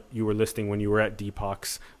with what you were listing when you were at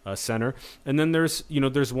Deepak's center. And then there's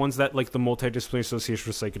ones that like the Multidisciplinary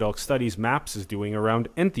Association for Psychedelic Studies, MAPS, is doing around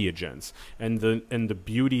entheogens and the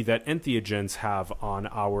beauty that entheogens have on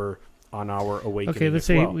our awakening. Okay, let's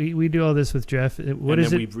say we do all this with Jeff. What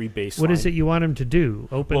is it you want him to do?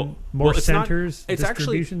 Open more centers,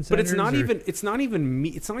 distribution centers? But it's not even me.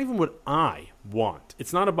 It's not even what I want.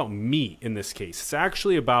 It's not about me in this case. It's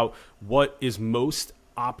actually about what is most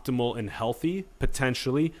optimal and healthy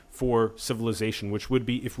potentially for civilization, which would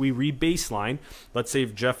be if we re-baseline. Let's say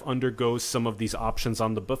if Jeff undergoes some of these options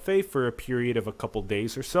on the buffet for a period of a couple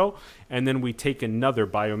days or so, and then we take another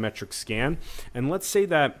biometric scan, and let's say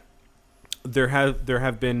that there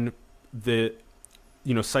have been the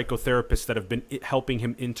psychotherapists that have been helping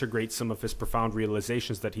him integrate some of his profound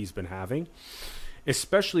realizations that he's been having,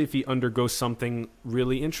 especially if he undergoes something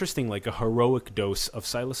really interesting like a heroic dose of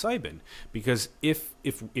psilocybin. Because if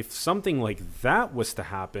something like that was to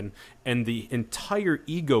happen and the entire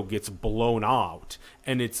ego gets blown out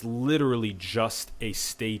and it's literally just a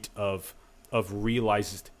state of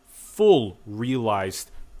full realized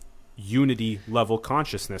unity level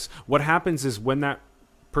consciousness, what happens is when that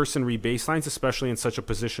person rebaselines, especially in such a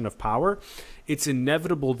position of power, it's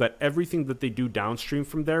inevitable that everything that they do downstream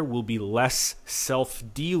from there will be less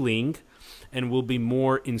self-dealing and will be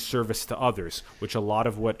more in service to others, which a lot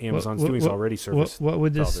of what Amazon's doing is already service to others. What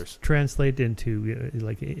would this translate into?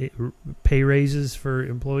 Like pay raises for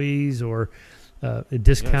employees or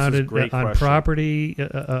discounted on property,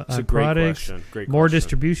 on products, more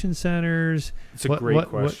distribution centers? It's a great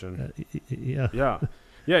question. Yeah.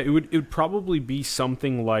 It would probably be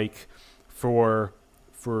something like, for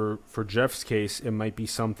Jeff's case, it might be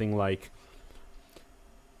something like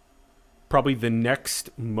probably the next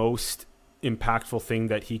most impactful thing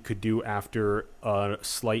that he could do after a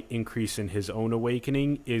slight increase in his own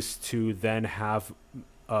awakening is to then have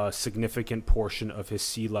a significant portion of his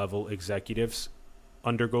C-level executives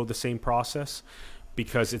undergo the same process,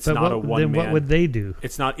 because it's not a one-man. Then what would they do?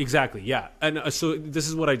 It's not exactly, yeah. And so this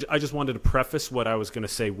is what I just wanted to preface what I was going to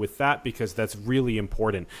say with that, because that's really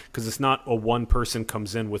important, because it's not a one person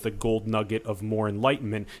comes in with a gold nugget of more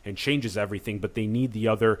enlightenment and changes everything, but they need the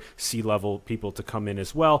other C-level people to come in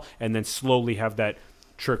as well, and then slowly have that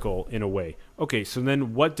trickle in a way. Okay, so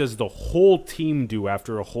then what does the whole team do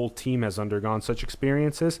after a whole team has undergone such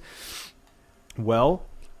experiences? Well,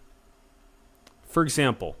 for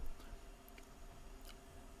example,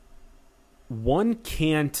 one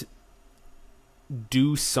can't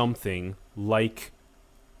do something like,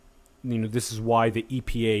 this is why the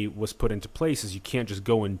EPA was put into place, is you can't just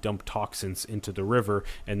go and dump toxins into the river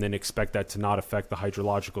and then expect that to not affect the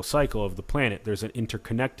hydrological cycle of the planet. There's an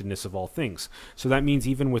interconnectedness of all things. So that means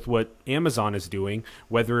even with what Amazon is doing,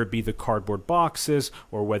 whether it be the cardboard boxes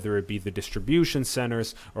or whether it be the distribution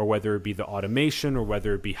centers or whether it be the automation or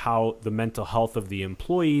whether it be how the mental health of the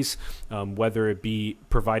employees, whether it be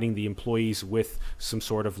providing the employees with some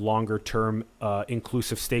sort of longer term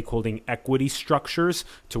inclusive stakeholding equity structures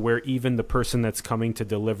to where even the person that's coming to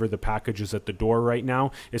deliver the packages at the door right now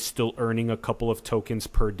is still earning a couple of tokens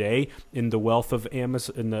per day in the wealth of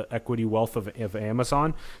Amazon, in the equity wealth of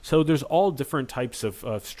Amazon. So there's all different types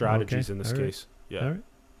of strategies in this case. Yeah. All right.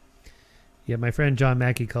 Yeah, my friend John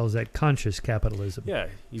Mackey calls that conscious capitalism. Yeah,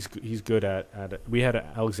 he's good at it. We had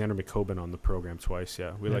Alexander McCoben on the program twice.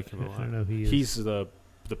 Yeah, we like him a lot. I don't know who he is. He's the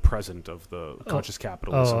president of the conscious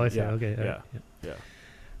capitalism. Oh, I see. Yeah. Okay. Yeah.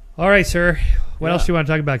 All right, sir. What else do you want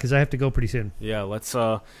to talk about? Because I have to go pretty soon. Yeah, let's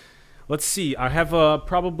see. I have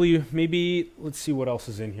let's see what else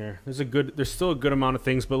is in here. There's still a good amount of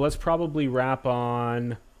things, but let's probably wrap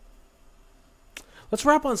on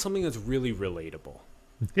something that's really relatable.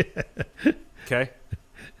 Okay.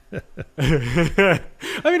 I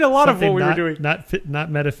mean, a lot of what we were doing,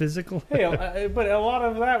 not metaphysical. Hey, but a lot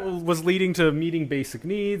of that was leading to meeting basic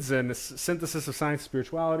needs and a synthesis of science and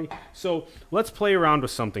spirituality. So let's play around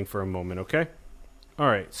with something for a moment, okay? All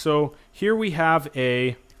right. So here we have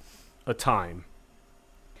a time.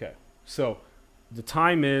 Okay. So the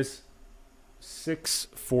time is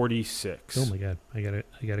 6:46. Oh my God! I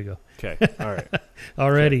gotta go. Okay. All right.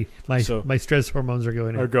 Already, okay. my stress hormones are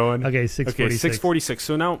going. Okay, 6:46. Okay, 6:46.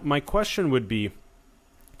 So now my question would be: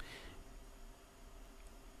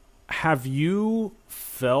 have you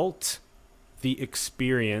felt the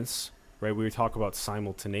experience? Right, we were talking about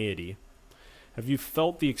simultaneity. Have you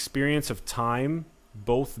felt the experience of time,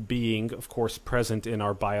 both being, of course, present in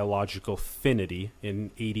our biological finity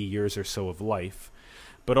in 80 years or so of life?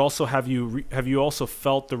 But also, have you also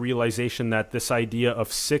felt the realization that this idea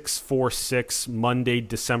of 646 Monday,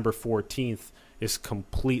 December 14th is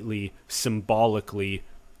completely symbolically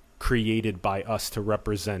created by us to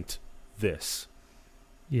represent this?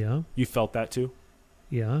 Yeah. You felt that too?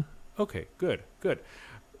 Yeah. Okay, good.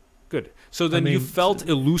 So then you felt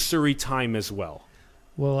illusory time as well.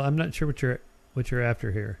 Well, I'm not sure what you're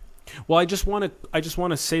after here. Well, I just want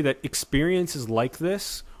to say that experiences like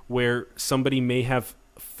this, where somebody may have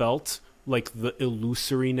felt like the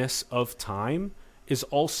illusoriness of time, is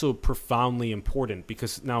also profoundly important,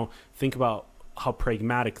 because now think about how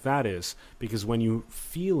pragmatic that is, because when you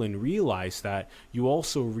feel and realize that, you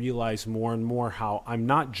also realize more and more how I'm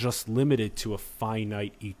not just limited to a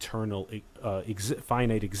finite eternal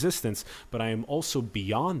finite existence, but I am also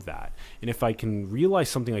beyond that. And if I can realize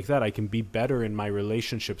something like that, I can be better in my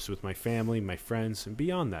relationships with my family, my friends, and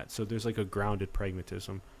beyond that. So there's like a grounded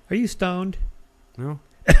pragmatism. Are you stoned? No.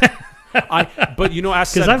 But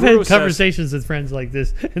as I've had conversations with friends like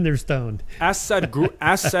this, and they're stoned. As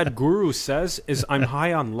Sadhguru says, is I'm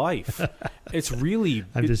high on life. It's really.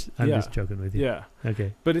 I'm just joking with you. Yeah.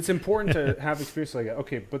 Okay. But it's important to have experience like that.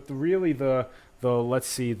 Okay. But the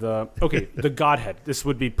Godhead. This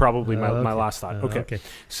would be probably my last thought. Okay.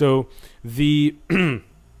 So the.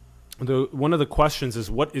 One of the questions is,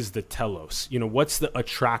 what is the telos? What's the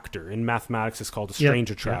attractor? In mathematics, it's called a strange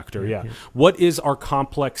attractor. Yeah. What is our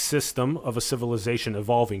complex system of a civilization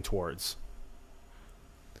evolving towards?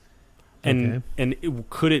 And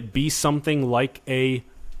could it be something like a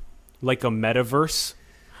metaverse?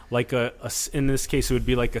 In this case, it would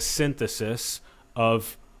be like a synthesis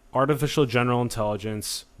of artificial general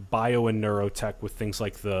intelligence, bio and neurotech with things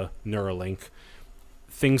like the Neuralink,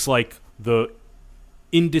 things like the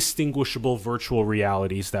indistinguishable virtual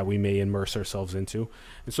realities that we may immerse ourselves into.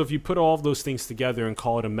 And so if you put all of those things together and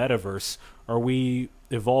call it a metaverse, are we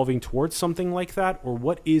evolving towards something like that? Or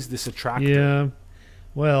what is this attractor? Yeah.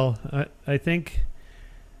 Well, I think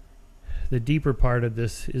the deeper part of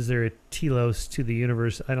this, is there a telos to the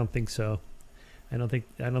universe? I don't think so. I don't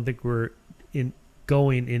think we're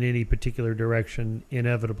going in any particular direction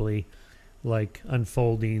inevitably, like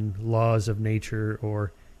unfolding laws of nature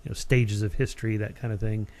or stages of history, that kind of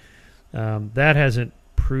thing. That hasn't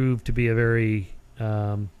proved to be a very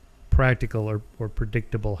practical or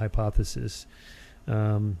predictable hypothesis.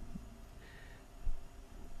 So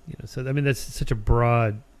I mean, that's such a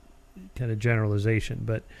broad kind of generalization,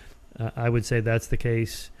 but I would say that's the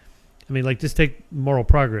case. I mean, like, just take moral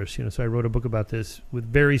progress. So I wrote a book about this with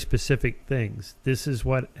very specific things. This is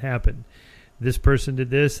what happened. This person did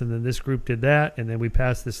this, and then this group did that, and then we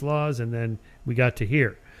passed this laws, and then we got to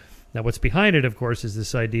here. Now, what's behind it, of course, is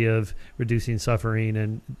this idea of reducing suffering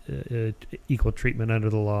and equal treatment under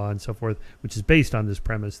the law and so forth, which is based on this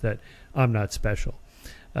premise that I'm not special.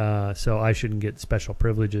 So I shouldn't get special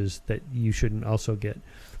privileges that you shouldn't also get.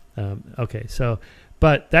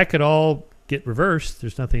 But that could all get reversed.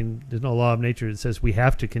 There's no law of nature that says we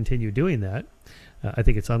have to continue doing that. I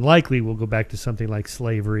think it's unlikely we'll go back to something like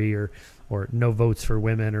slavery or no votes for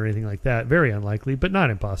women or anything like that. Very unlikely, but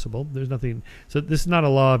not impossible. There's nothing. So this is not a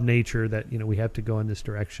law of nature that we have to go in this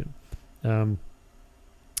direction. In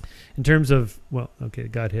terms of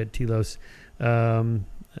Godhead, telos,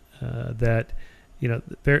 that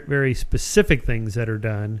very, very specific things that are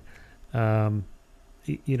done,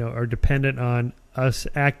 are dependent on us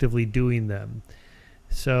actively doing them.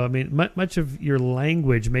 So, I mean, much of your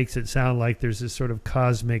language makes it sound like there's this sort of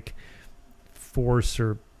cosmic force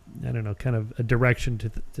or, I don't know, kind of a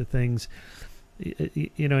direction to things, and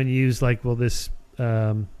you use like, well, this,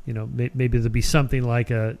 maybe there'll be something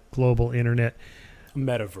like a global internet.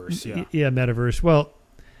 Metaverse, yeah. Yeah, metaverse. Well,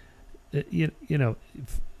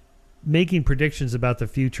 making predictions about the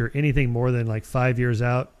future, anything more than like 5 years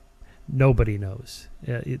out, nobody knows.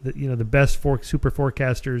 The best super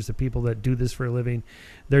forecasters, the people that do this for a living,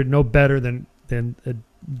 they're no better than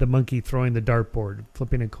the monkey throwing the dartboard,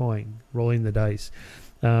 flipping a coin, rolling the dice.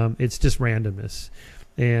 It's just randomness,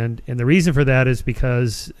 and the reason for that is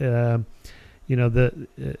because the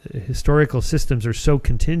historical systems are so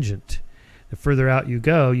contingent. The further out you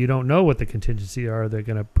go, you don't know what the contingency are. They're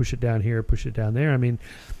going to push it down here, push it down there. I mean,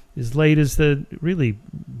 as late as the really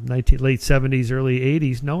late 70s, early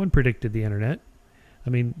 80s, no one predicted the internet. I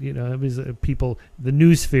mean, it was people, the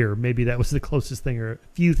noosphere, maybe that was the closest thing, or a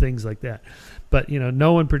few things like that. But,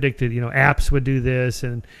 no one predicted, apps would do this,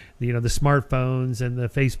 and, the smartphones and the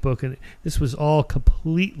Facebook, and this was all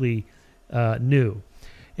completely new.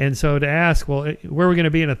 And so to ask, well, where are we going to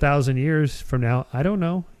be in 1,000 years from now? I don't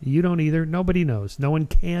know. You don't either. Nobody knows. No one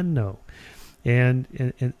can know. And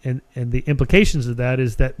the implications of that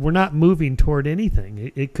is that we're not moving toward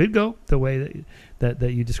anything. It could go the way that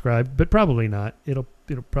you described, but probably not. It'll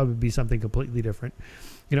probably be something completely different.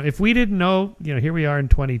 If we didn't know, here we are in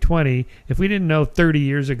 2020. If we didn't know 30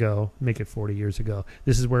 years ago, make it 40 years ago,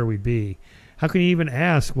 this is where we'd be. How can you even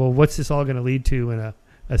ask, well, what's this all going to lead to in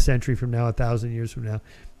a century from now, 1,000 years from now?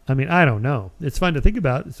 I mean, I don't know. It's fun to think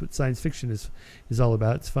about. It's what science fiction is all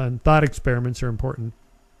about. It's fun. Thought experiments are important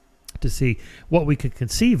to see what we could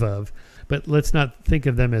conceive of, but let's not think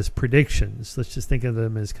of them as predictions. Let's just think of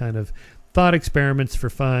them as kind of thought experiments for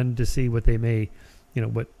fun to see what they may,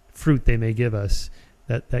 what fruit they may give us.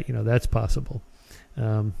 That's possible.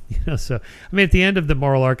 So I mean, at the end of the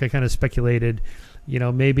moral arc, I kind of speculated,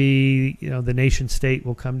 maybe the nation state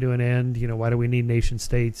will come to an end. Why do we need nation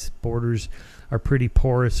states? Borders are pretty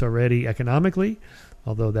porous already economically,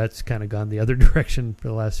 although that's kind of gone the other direction for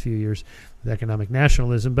the last few years with economic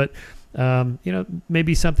nationalism. But,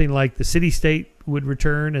 maybe something like the city-state would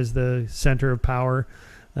return as the center of power.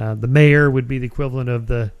 The mayor would be the equivalent of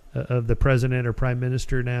the president or prime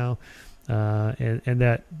minister now. And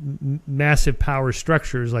that massive power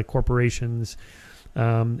structures like corporations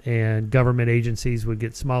and government agencies would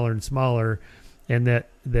get smaller and smaller, and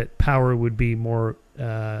that power would be more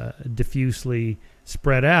diffusely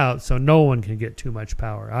spread out, so no one can get too much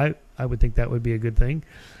power. I would think that would be a good thing.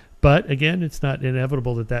 But again, it's not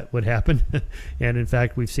inevitable that would happen. And in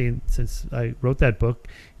fact, we've seen, since I wrote that book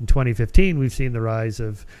in 2015, we've seen the rise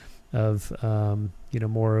of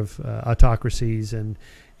more of autocracies and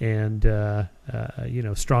strongmen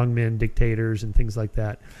dictators and things like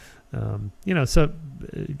that. So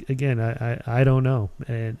again, I don't know,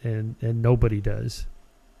 and nobody does.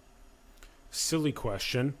 Silly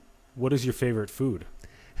question. What is your favorite food?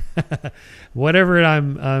 Whatever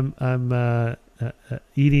I'm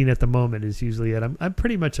eating at the moment is usually it. I'm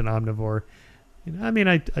pretty much an omnivore. I mean,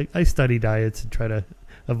 I study diets and try to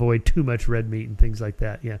avoid too much red meat and things like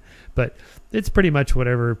that. Yeah, but it's pretty much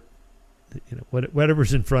whatever.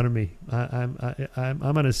 Whatever's in front of me. I'm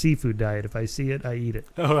on a seafood diet. If I see it, I eat it.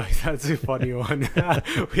 Oh, that's a funny one.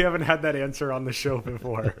 We haven't had that answer on the show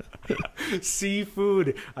before.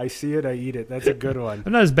 Seafood. I see it, I eat it. That's a good one.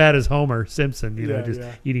 I'm not as bad as Homer Simpson,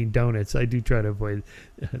 eating donuts. I do try to avoid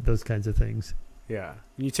those kinds of things. Yeah.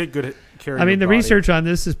 You take good care of the your body. Research on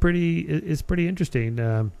this is pretty interesting.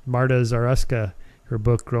 Marta Zaraska, her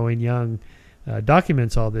book Growing Young,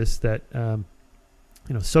 documents all this, that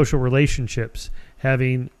social relationships,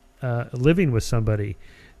 having living with somebody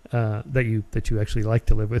that you actually like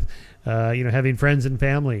to live with, having friends and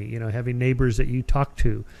family, having neighbors that you talk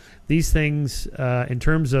to. These things, in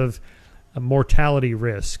terms of mortality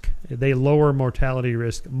risk, they lower mortality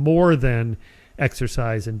risk more than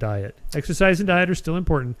exercise and diet. Exercise and diet are still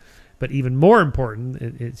important, but even more important,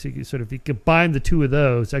 it's sort of, you combine the two of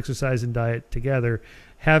those, exercise and diet together,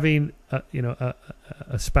 having a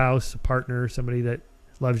spouse, a partner, somebody that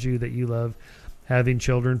loves you, that you love, having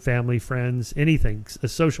children, family, friends, anything, a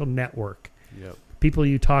social network. Yep. People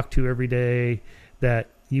you talk to every day, that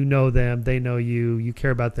you know them, they know you, you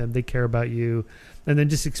care about them, they care about you, and then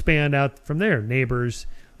just expand out from there. Neighbors,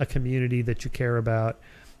 a community that you care about,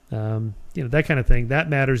 that kind of thing. That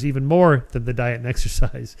matters even more than the diet and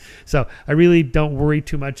exercise. So I really don't worry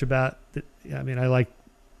too much about I like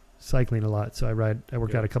cycling a lot, so I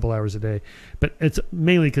work out a couple hours a day, but it's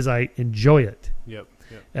mainly because I enjoy it. Yep.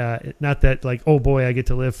 Not that like, oh boy, I get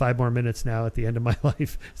to live 5 more minutes now at the end of my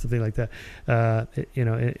life, something like that.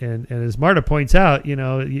 And as Marta points out, you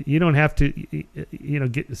don't have to,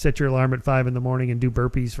 set your alarm at 5 a.m. and do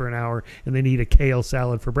burpees for an hour and then eat a kale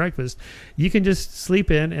salad for breakfast. You can just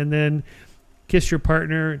sleep in and then kiss your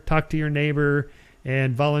partner, talk to your neighbor,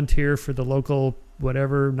 and volunteer for the local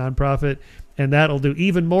whatever nonprofit. And that'll do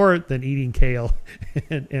even more than eating kale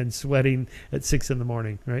and sweating at 6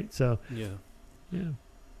 a.m, right? So, yeah.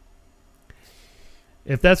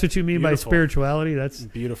 If that's what you mean by spirituality, that's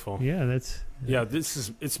beautiful. Yeah,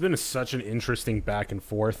 it's been such an interesting back and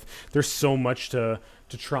forth. There's so much to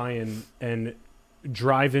try and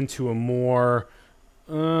drive into a more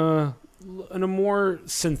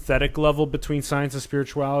synthetic level between science and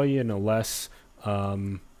spirituality, and a less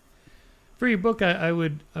for your book, I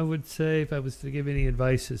would say, if I was to give any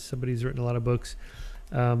advice as somebody who's written a lot of books,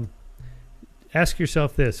 ask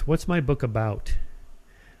yourself this: what's my book about?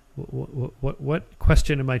 What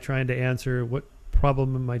question am I trying to answer? What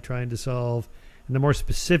problem am I trying to solve? And the more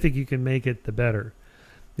specific you can make it, the better.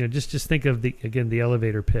 Just think of the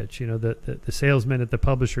elevator pitch. The salesman at the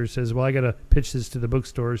publisher says, "Well, I got to pitch this to the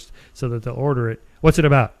bookstores so that they'll order it. What's it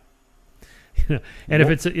about?" And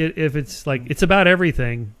if it's like it's about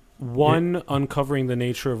everything. 1, uncovering the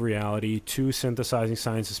nature of reality. 2, synthesizing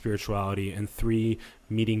science and spirituality. And 3,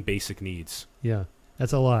 meeting basic needs. Yeah,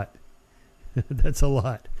 that's a lot. That's a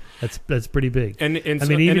lot. That's pretty big. And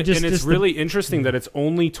it's really interesting that it's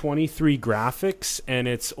only 23 graphics, and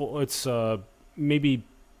it's maybe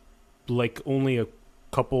like only a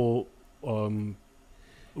couple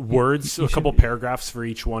words, a couple paragraphs for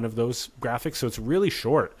each one of those graphics. So it's really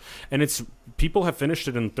short, and people have finished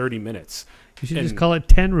it in 30 minutes. You should just call it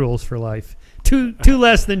 10 rules for life. Two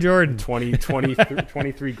less than Jordan. 23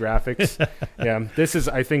 graphics. Yeah,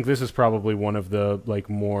 I think this is probably one of the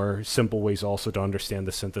more simple ways also to understand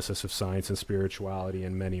the synthesis of science and spirituality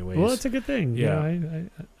in many ways. Well, it's a good thing. Yeah. I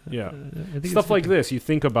think stuff like this, you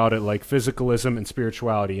think about it like physicalism and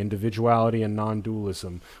spirituality, individuality and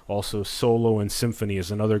non-dualism. Also, solo and symphony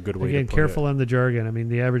is another good way to put it. Again, careful on the jargon.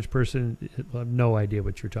 The average person will have no idea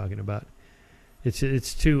what you're talking about.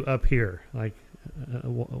 It's too up here.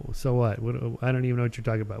 So what? I don't even know what you're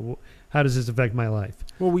talking about. How does this affect my life?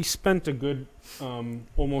 Well, we spent a good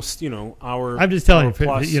almost hour. I'm just telling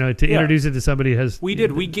you, to introduce it to somebody we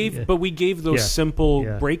gave those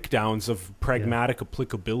simple breakdowns of pragmatic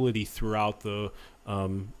applicability throughout the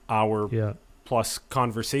hour plus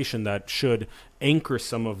conversation that should anchor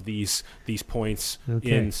some of these points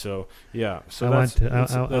in. So I want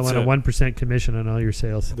a 1% commission on all your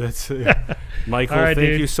sales. That's Michael. Right,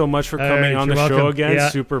 thank you so much for coming on the show again. Yeah.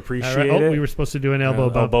 Super appreciate it. We were supposed to do an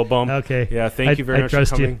elbow bump. Okay. Yeah. Thank you very much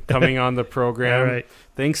for coming on the program. All right.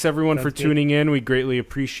 Thanks everyone for tuning in. We greatly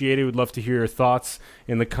appreciate it. We'd love to hear your thoughts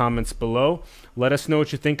in the comments below. Let us know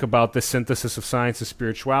what you think about the synthesis of science and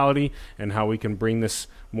spirituality and how we can bring this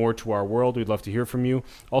more to our world. We'd love to hear from you.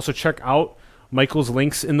 Also, check out Michael's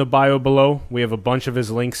links in the bio below. We have a bunch of his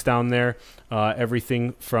links down there.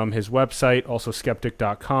 Everything from his website, also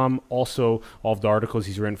skeptic.com, also all of the articles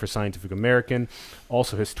he's written for Scientific American.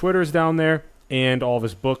 Also his Twitter's down there, and all of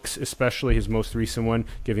his books, especially his most recent one,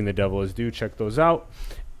 Giving the Devil His Due. Check those out.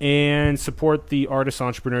 And support the artists,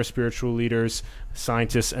 entrepreneurs, spiritual leaders,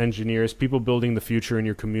 scientists, engineers, people building the future in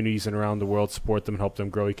your communities and around the world. Support them and help them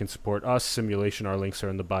grow. You can support us. Simulation, our links are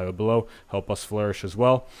in the bio below. Help us flourish as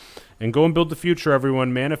well. And go and build the future,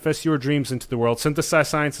 everyone. Manifest your dreams into the world. Synthesize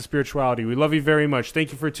science and spirituality. We love you very much.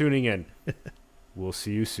 Thank you for tuning in. We'll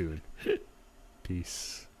see you soon.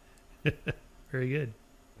 Peace. Very good.